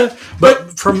 kind of,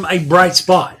 but from a bright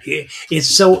spot. It's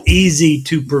so easy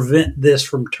to prevent this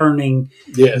from turning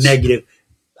negative.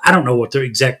 I don't know what the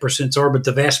exact percents are, but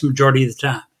the vast majority of the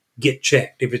time, get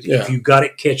checked. If you got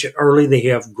it, catch it early. They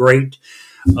have great.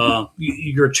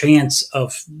 Your chance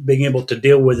of being able to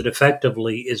deal with it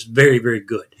effectively is very, very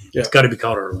good. Yeah. It's got to be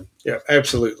caught early. Yeah,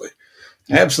 absolutely.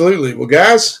 Absolutely. Well,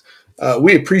 guys,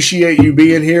 we appreciate you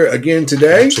being here again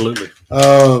today. Absolutely.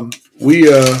 We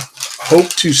hope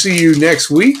to see you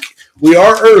next week. We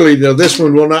are early, though. This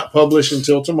one will not publish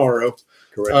until tomorrow.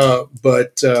 Correct.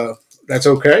 But that's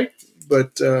okay.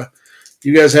 But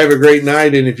you guys have a great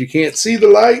night. And if you can't see the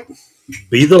light,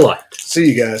 Be the light.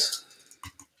 see you guys.